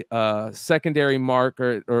the secondary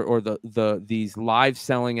market or these live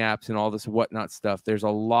selling apps and all this whatnot stuff, there's a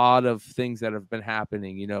lot of things that have been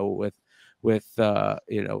happening, you know, with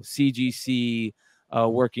you know, CGC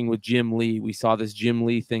working with Jim Lee. We saw this Jim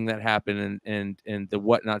Lee thing that happened, and the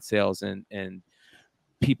whatnot sales, and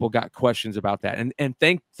people got questions about that. And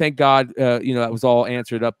thank God, you know, that was all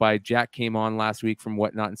answered up by Jack. Came on last week from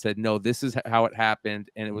Whatnot and said, no, this is how it happened,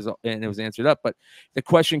 and it was answered up. But the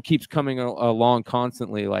question keeps coming along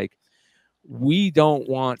constantly, like, we don't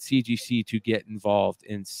want CGC to get involved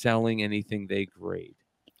in selling anything they grade.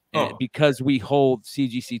 Because we hold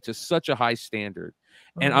CGC to such a high standard.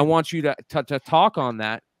 And I want you to talk on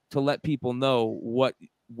that, to let people know what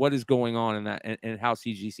is going on in that, and how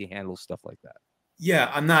CGC handles stuff like that.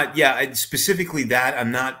 Yeah, I'm not. Yeah, specifically that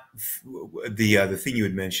I'm not. The thing you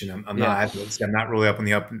had mentioned, I'm not. I'm not really up on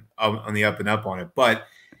the up and up on it. But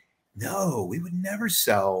no, we would never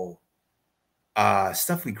sell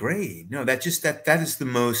stuff we grade. No, that is the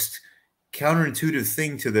most counterintuitive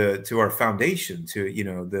thing to our foundation, to, you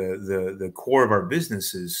know, the core of our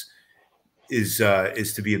business is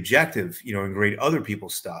to be objective, you know, and grade other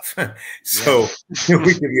people's stuff. So you know,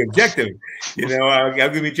 we can be objective, you know, how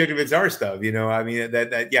can we be objective? It's our stuff, you know. I mean,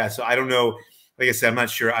 yeah. So I don't know. Like I said, I'm not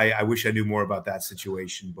sure. I wish I knew more about that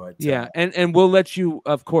situation, but yeah, and we'll let you.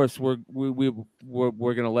 Of course, we're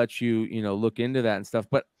gonna let you, you know, look into that and stuff.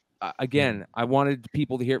 But again, I wanted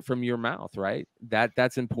people to hear it from your mouth, right?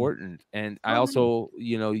 That's important. And I also,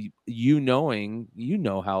 you know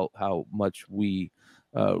how much we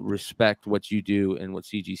respect what you do and what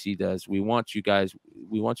CGC does. We want you guys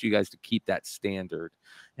to keep that standard,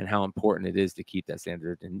 and how important it is to keep that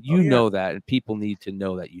standard. And you know that, and people need to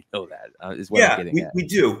know that you know that, is what I'm getting at. We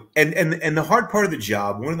do. And the hard part of the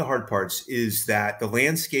job, one of the hard parts, is that the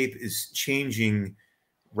landscape is changing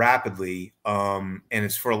rapidly, and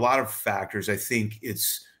it's for a lot of factors. I think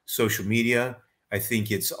it's social media. I think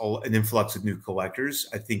it's an influx of new collectors.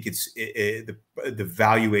 I think it's the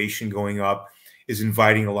valuation going up is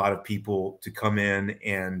inviting a lot of people to come in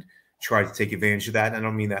and try to take advantage of that. And I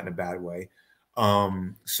don't mean that in a bad way.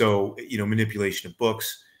 So, you know, manipulation of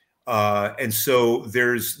books. And so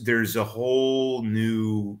there's a whole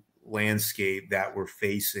new landscape that we're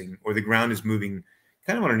facing, or the ground is moving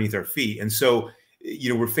kind of underneath our feet. And so,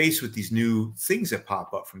 you know, we're faced with these new things that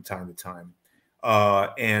pop up from time to time.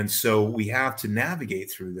 And so we have to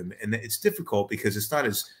navigate through them. And it's difficult because it's not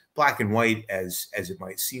as black and white as it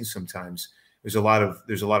might seem sometimes. There's a lot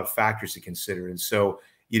of factors to consider. And so,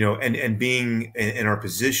 you know, and being in our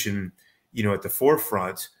position, you know, at the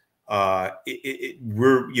forefront,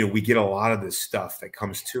 we get a lot of this stuff that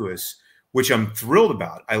comes to us, which I'm thrilled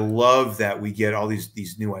about. I love that we get all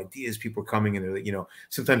these new ideas. People are coming and they're, you know,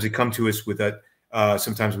 sometimes they come to us with a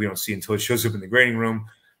Sometimes we don't see until it shows up in the grading room.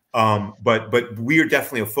 But we are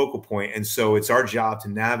definitely a focal point, and so it's our job to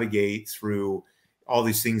navigate through all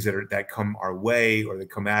these things that come our way or that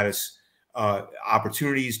come at us,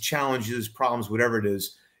 opportunities, challenges, problems, whatever it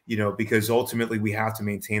is, because ultimately we have to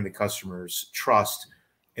maintain the customer's trust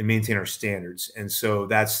and maintain our standards. And so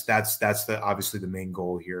that's obviously the main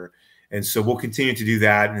goal here. And so we'll continue to do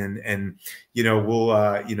that. And we'll,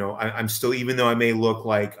 I'm still, even though I may look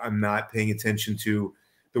like I'm not paying attention to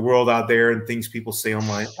the world out there and things people say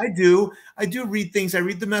online, I do read things. I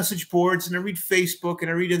read the message boards, and I read Facebook, and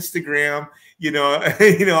I read Instagram.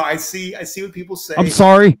 I see what people say. I'm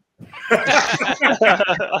sorry.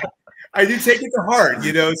 I do take it to heart,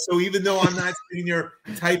 so even though I'm not sitting there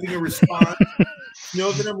typing a response,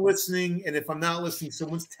 know that I'm listening. And if I'm not listening,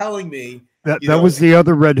 someone's telling me. That was the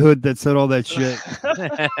other Red Hood that said all that shit.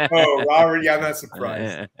 Oh, Robert, yeah, I'm not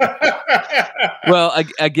surprised. Well,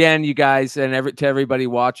 again, you guys, and to everybody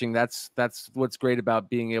watching, that's what's great about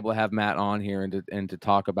being able to have Matt on here and to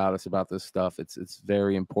talk about this stuff. It's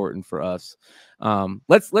very important for us.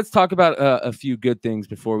 Let's talk about a few good things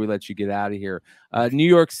before we let you get out of here. New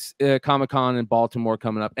York's Comic-Con in Baltimore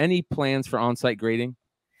coming up. Any plans for on-site grading?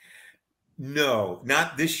 No,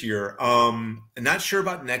 not this year. I'm not sure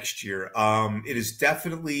about next year. It is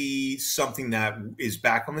definitely something that is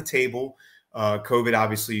back on the table. COVID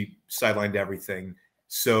obviously sidelined everything.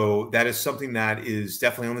 So that is something that is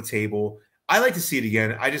definitely on the table. I like to see it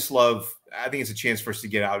again. I think it's a chance for us to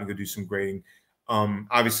get out and go do some grading.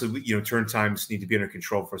 Obviously, turn times need to be under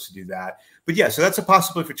control for us to do that. But yeah, so that's a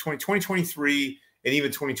possibility for 2023 and even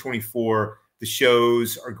 2024. The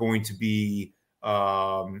shows are going to be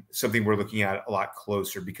something we're looking at a lot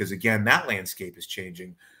closer, because again, that landscape is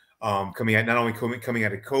changing, coming out, not only coming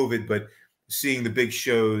out of COVID, but seeing the big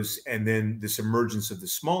shows and then this emergence of the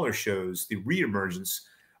smaller shows, the re-emergence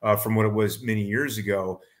from what it was many years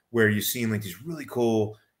ago, where you're seeing like these really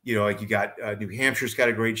cool, like you got New Hampshire's got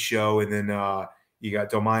a great show, and then you got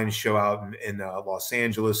Domain's show out in Los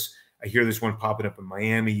Angeles. I hear there's one popping up in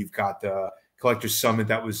Miami. You've got the Collectors Summit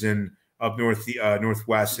that was in up north,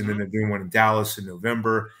 northwest, and then they're doing one in Dallas in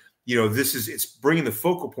November. It's bringing the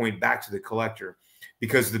focal point back to the collector,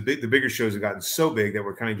 because the bigger shows have gotten so big that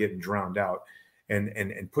we're kind of getting drowned out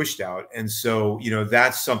and pushed out. And so,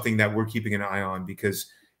 that's something that we're keeping an eye on, because,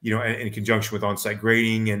 in conjunction with on-site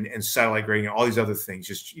grading and satellite grading and all these other things,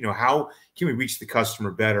 just, how can we reach the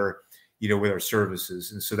customer better, with our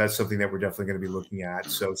services? And so that's something that we're definitely going to be looking at.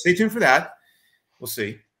 So stay tuned for that. We'll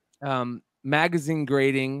see. Magazine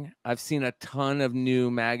grading. I've seen a ton of new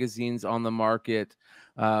magazines on the market.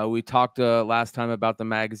 We talked last time about the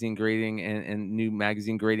magazine grading and new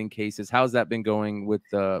magazine grading cases. How's that been going with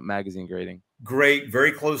the magazine grading? Great.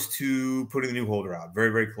 Very close to putting the new holder out. Very,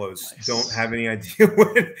 very close. Nice. Don't have any idea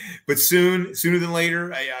when, but sooner than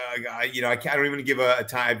later. I don't even give a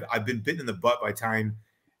time. I've been bitten in the butt by time,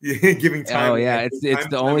 giving time. Oh yeah, it's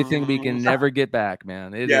the only thing we can never get back,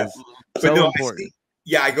 man. It is so important.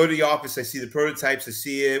 Yeah, I go to the office. I see the prototypes. I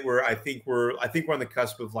see it. I think we're on the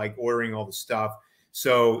cusp of like ordering all the stuff.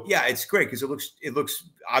 So yeah, it's great because it looks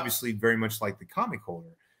obviously very much like the comic holder,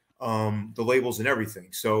 the labels and everything.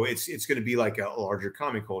 So it's going to be like a larger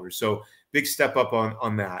comic holder. So big step up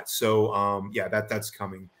on that. So yeah, that's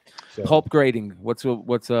coming. So, pulp grading. What's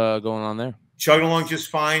going on there? Chugging along just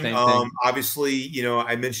fine. Obviously,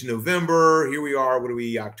 I mentioned November. Here we are. What are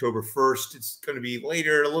we? October 1st. It's going to be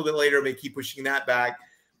later, a little bit later. I may keep pushing that back,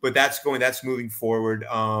 but that's moving forward.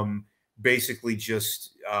 Basically,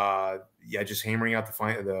 just hammering out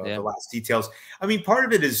the last details. I mean, part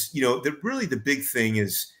of it is, really the big thing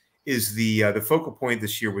is the focal point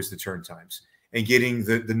this year was the turn times and getting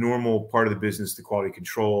the normal part of the business, the quality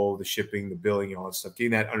control, the shipping, the billing, and all that stuff,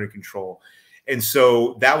 getting that under control. And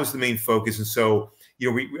so that was the main focus. And so,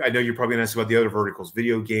 I know you're probably going to ask about the other verticals,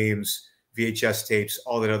 video games, VHS tapes,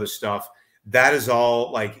 all that other stuff. That is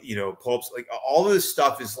all like, pulps, like all of this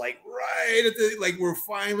stuff is like right at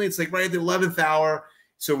it's like right at the 11th hour.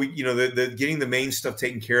 So we, the getting the main stuff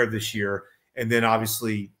taken care of this year. And then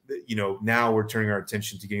obviously, now we're turning our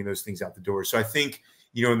attention to getting those things out the door. So I think,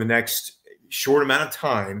 in the next short amount of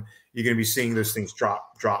time, you're going to be seeing those things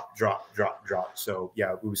drop. So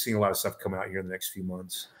yeah, we'll be seeing a lot of stuff come out here in the next few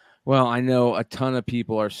months. Well, I know a ton of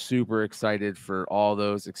people are super excited for all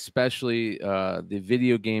those, especially the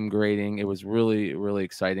video game grading. It was really, really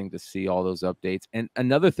exciting to see all those updates. And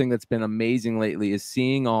another thing that's been amazing lately is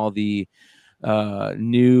seeing all the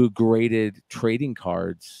new graded trading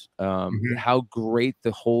cards, how great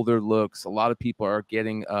the holder looks. A lot of people are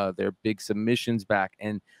getting their big submissions back,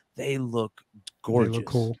 and they look gorgeous. They look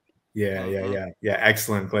cool. Yeah.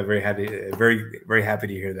 Excellent, Clay. Very happy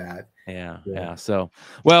to hear that. Yeah. So,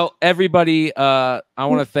 well, everybody, I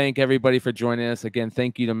want to thank everybody for joining us again.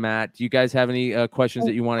 Thank you to Matt. Do you guys have any questions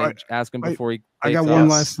that you want to ask him before he? I got one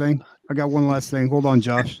last thing. Hold on,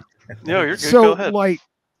 Josh. No, you're good. So, go ahead.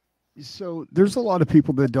 So there's a lot of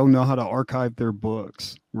people that don't know how to archive their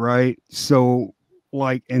books, right? So,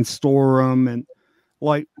 and store them, and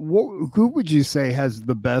who would you say has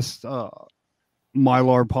the best Mylar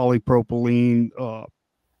polypropylene?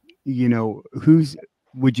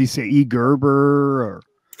 Would you say E. Gerber or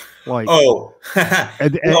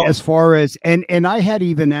as far as and I had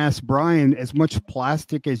even asked Bryan, as much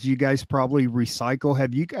plastic as you guys probably recycle,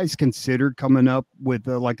 have you guys considered coming up with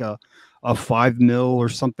a 5 mil or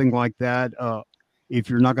something like that? If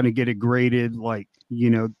you're not going to get it graded,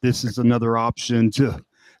 this is another option to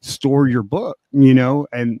store your book,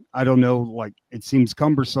 and I don't know, it seems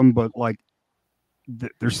cumbersome, but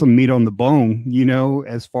there's some meat on the bone,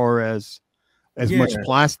 as far as much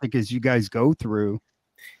plastic as you guys go through.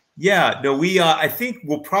 Yeah, no, I think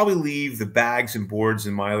we'll probably leave the bags and boards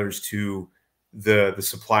and milers to the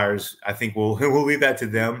suppliers. I think we'll leave that to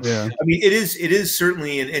them. Yeah. I mean, it is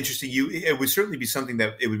certainly an interesting. It would certainly be something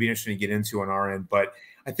that it would be interesting to get into on our end, but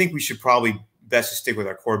I think we should probably best to stick with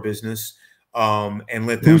our core business and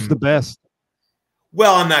let them. Who's the best?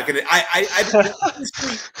 Well, I'm not gonna.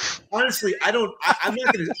 Honestly, I don't. I'm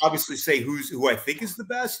not gonna obviously say who I think is the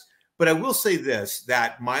best. But I will say this: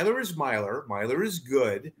 that Mylar is Mylar. Mylar is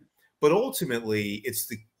good, but ultimately, it's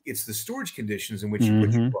the storage conditions in which you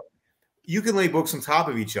put your book. You can lay books on top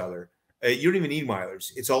of each other. You don't even need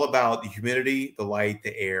Mylars. It's all about the humidity, the light,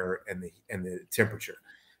 the air, and the temperature.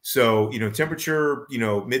 So temperature,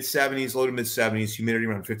 mid 70s, low to mid 70s, humidity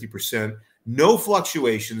around 50%. No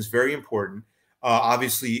fluctuations, very important.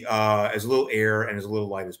 Obviously, as little air and as little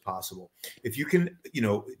light as possible. If you can,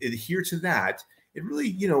 adhere to that. It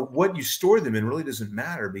really, what you store them in really doesn't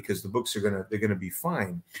matter because the books they're gonna be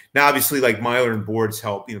fine. Now, obviously, Mylar and boards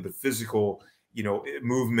help, the physical,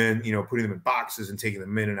 movement, putting them in boxes and taking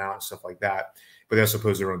them in and out and stuff like that. But they also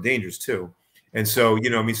pose their own dangers too. And so,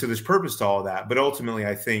 so there's purpose to all of that. But ultimately,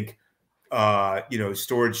 I think,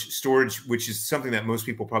 storage, which is something that most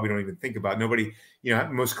people probably don't even think about. Nobody,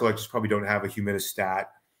 most collectors probably don't have a humidistat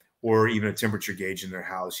or even a temperature gauge in their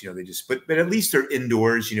house. They just, but at least they're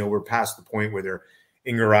indoors. We're past the point where they're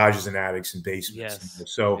in garages and attics and basements. Yes.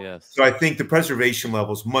 So I think the preservation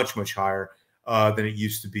level is much, much higher than it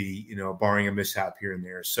used to be, barring a mishap here and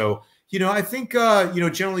there. So, I think,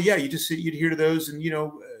 generally, you'd hear to those, and,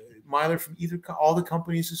 Mylar from all the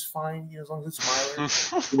companies is fine, as long as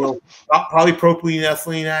it's Mylar. Polypropylene,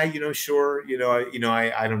 ethylene, sure.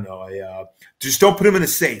 I don't know. Just don't put them in a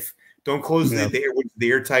safe. Don't close the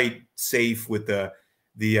airtight safe with the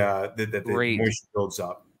moisture builds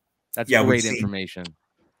up. That's great information.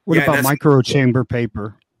 What about microchamber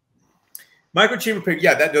paper? Microchamber paper,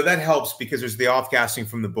 that helps because there's the off gassing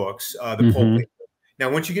from the books, the pulp paper. Now,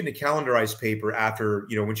 once you get into calendarized paper, after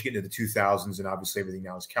once you get into the 2000s, and obviously everything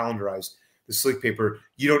now is calendarized, the slick paper,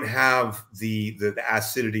 you don't have the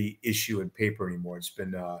acidity issue in paper anymore. It's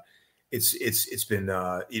been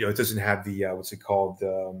it doesn't have the what's it called,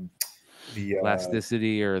 the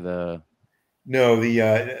elasticity or the what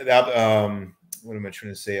am I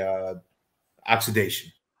trying to say?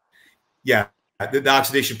 Oxidation. Yeah, the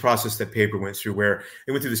oxidation process that paper went through, where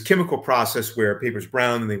they went through this chemical process where paper's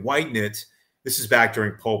brown and they whiten it. This is back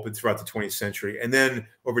during pulp and throughout the 20th century. And then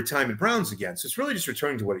over time it browns again. So it's really just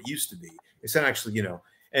returning to what it used to be. It's not actually,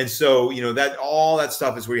 and so, that all that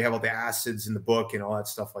stuff is where you have all the acids in the book and all that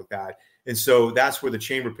stuff like that. And so that's where the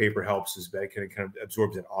chamber paper helps, is that it kind of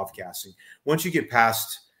absorbs that off gassing. Once you get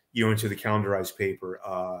past, into the calendarized paper,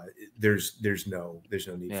 there's no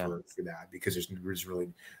need for that, because there's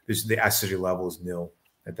the acidity level is nil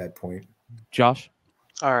at that point. Josh?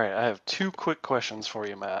 All right, I have two quick questions for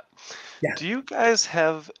you, Matt. Yeah. Do you guys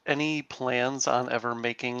have any plans on ever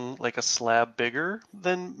making a slab bigger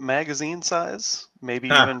than magazine size? Maybe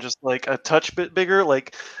even just a touch bit bigger?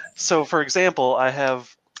 So for example, I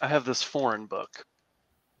have this foreign book.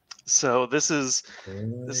 So this is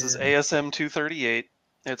ASM 238.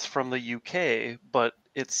 It's from the UK, but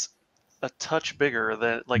it's a touch bigger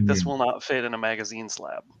than this will not fit in a magazine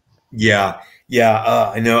slab. Yeah.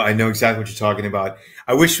 I know exactly what you're talking about.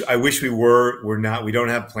 I wish we're not. We don't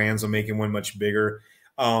have plans on making one much bigger.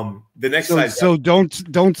 The next size. So don't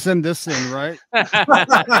send this in, right?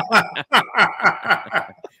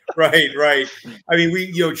 Right. I mean,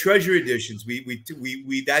 we treasure editions.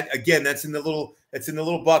 We that again. That's in the little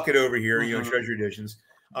bucket over here. Treasure editions.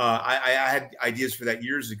 I had ideas for that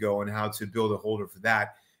years ago on how to build a holder for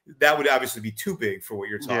that. that would obviously be too big for what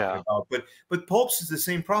you're talking about. But pulps is the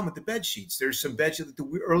same problem with the bed sheets. There's some bed sheets,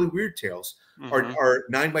 the early Weird Tales are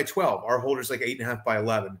 9 by 12. Our holder's like 8.5 by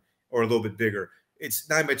 11 or a little bit bigger. It's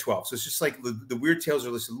 9 by 12. So it's just like the Weird Tales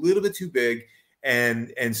are just a little bit too big.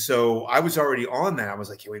 And so I was already on that. I was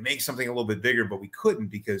like, can we make something a little bit bigger? But we couldn't,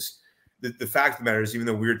 because the fact of the matter is, even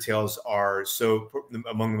though Weird Tales are so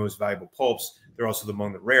among the most valuable pulps, they're also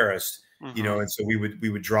among the rarest, you know. And so we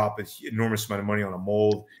would drop an enormous amount of money on a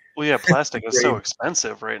mold. Well, yeah, plastic is so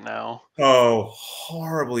expensive right now. Oh,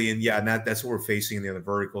 horribly. And yeah, and that's what we're facing in the other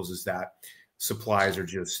verticals, is that supplies are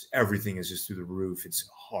just, everything is just through the roof. It's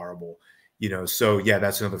horrible. You know, so yeah,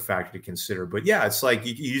 that's another factor to consider. But yeah, it's like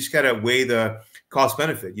you just got to weigh the cost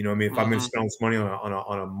benefit. You know, I mean, if I'm going to spend all this money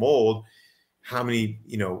on a mold, how many,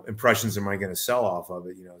 you know, impressions am I going to sell off of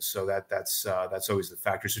it? You know, so that's always the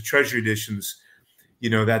factor. So treasury editions, you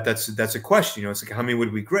know, that's a question. You know, it's like, how many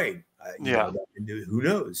would we grade? You know, who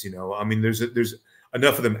knows? You know, I mean, there's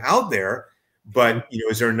enough of them out there, but you know,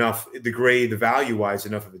 is there enough, the value wise,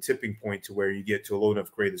 enough of a tipping point to where you get to a low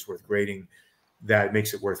enough grade that's worth grading, that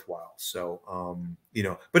makes it worthwhile. So, you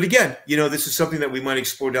know, but again, you know, this is something that we might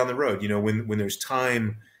explore down the road, you know, when there's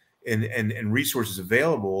time and resources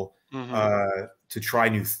available to try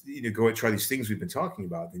try these things we've been talking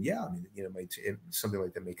about, then yeah, I mean, you know, something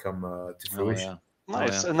like that may come to fruition.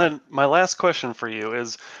 Nice. And then my last question for you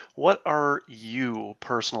is, what are you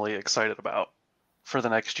personally excited about for the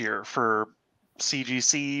next year, for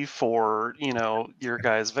CGC, for, you know, your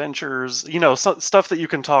guys' ventures, you know, stuff that you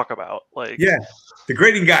can talk about, like the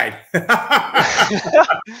grading guide.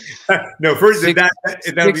 No, first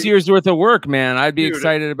 6 years worth of work, man. I'd be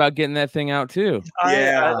excited about getting that thing out too.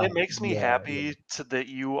 It makes me happy that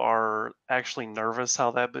you are actually nervous how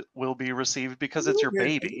that will be received, because it's your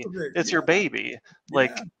baby. It's your baby.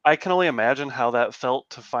 Like, I can only imagine how that felt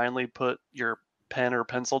to finally put your pen or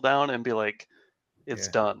pencil down and be like, it's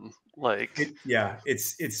done. Like, it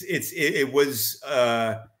was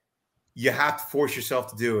you have to force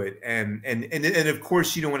yourself to do it, and of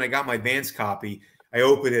course, you know, when I got my advance copy, I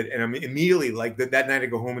open it and I'm immediately like that night I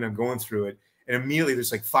go home and I'm going through it, and immediately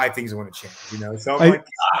there's like 5 things I want to change, you know. So I'm like,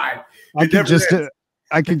 God,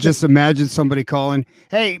 I can just imagine somebody calling,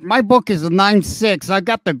 "Hey, my book is a 9.6. I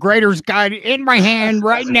got the grader's guide in my hand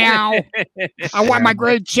right now. I want my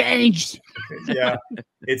grade changed." Yeah,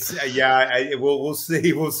 it's we'll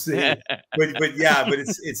see,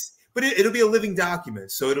 but it'll be a living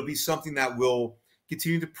document, so it'll be something that we'll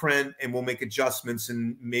continue to print, and we'll make adjustments,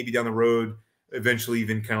 and maybe down the road, eventually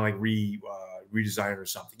even kind of like redesign it or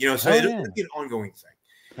something, you know. So it'll be an ongoing thing.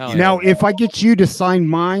 Now, if I get you to sign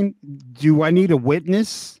mine, do I need a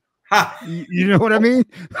witness? You know what I mean?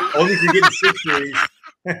 Only if you're getting 6 series.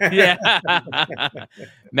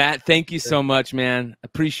 Matt, thank you so much, man.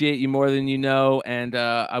 Appreciate you more than you know, and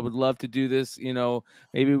I would love to do this. You know,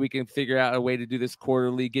 maybe we can figure out a way to do this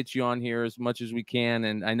quarterly, get you on here as much as we can.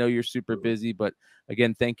 And I know you're super busy, but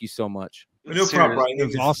again, thank you so much. No problem, Brian. It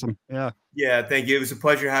was awesome. Yeah, thank you. It was a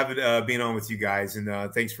pleasure having being on with you guys,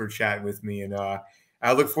 and thanks for chatting with me. And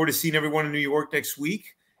I look forward to seeing everyone in New York next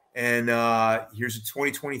week. And here's a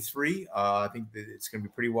 2023. I think that it's going to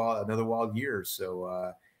be pretty wild, another wild year.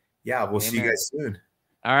 So yeah, we'll see you guys soon.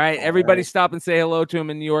 All right, everybody, stop and say hello to him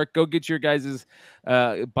in New York. Go get your guys'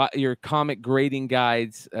 your comic grading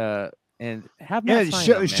guides and have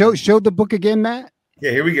show the book again, Matt. Yeah,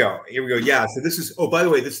 here we go. Yeah, so this is. Oh, by the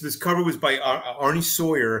way, this cover was by Arnie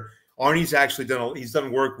Sawyer. Arnie's actually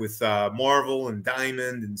done work with Marvel and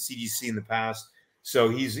Diamond and CGC in the past. So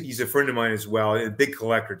he's a friend of mine as well, a big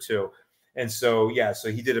collector too. And so yeah,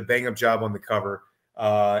 so he did a bang up job on the cover.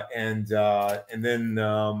 And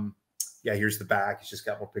then yeah, here's the back. It's just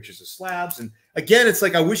got more pictures of slabs. And again, it's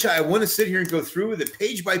like I want to sit here and go through with it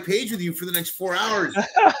page by page with you for the next 4 hours.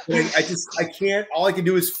 I can't. All I can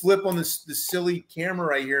do is flip on this silly camera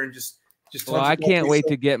right here and just. Well, I can't wait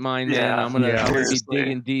to get mine, man. I'm gonna be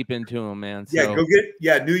digging deep into them, man. So. Yeah, go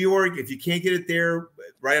get New York. If you can't get it there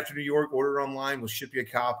right after New York, order it online. We'll ship you a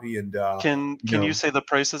copy. And can you say the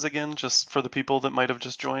prices again, just for the people that might have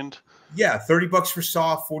just joined? Yeah, $30 for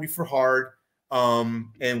soft, 40 for hard.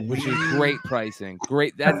 And which is great pricing.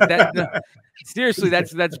 Great. That seriously,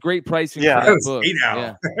 that's great pricing. Yeah, for that book. Hey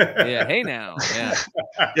now. Yeah. Hey now. Yeah.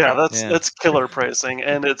 Yeah, that's killer pricing,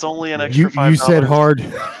 and it's only an extra $5. You said hard.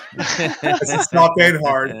 It's not that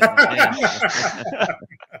hard.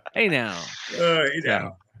 Hey now. Hey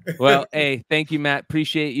now. Well, hey, thank you, Matt.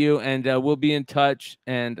 Appreciate you, and we'll be in touch.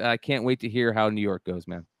 And I can't wait to hear how New York goes,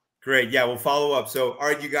 man. Great. Yeah, we'll follow up. So, all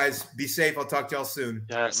right, you guys, be safe. I'll talk to y'all soon.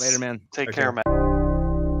 Yes. Later, man. Take care, Matt.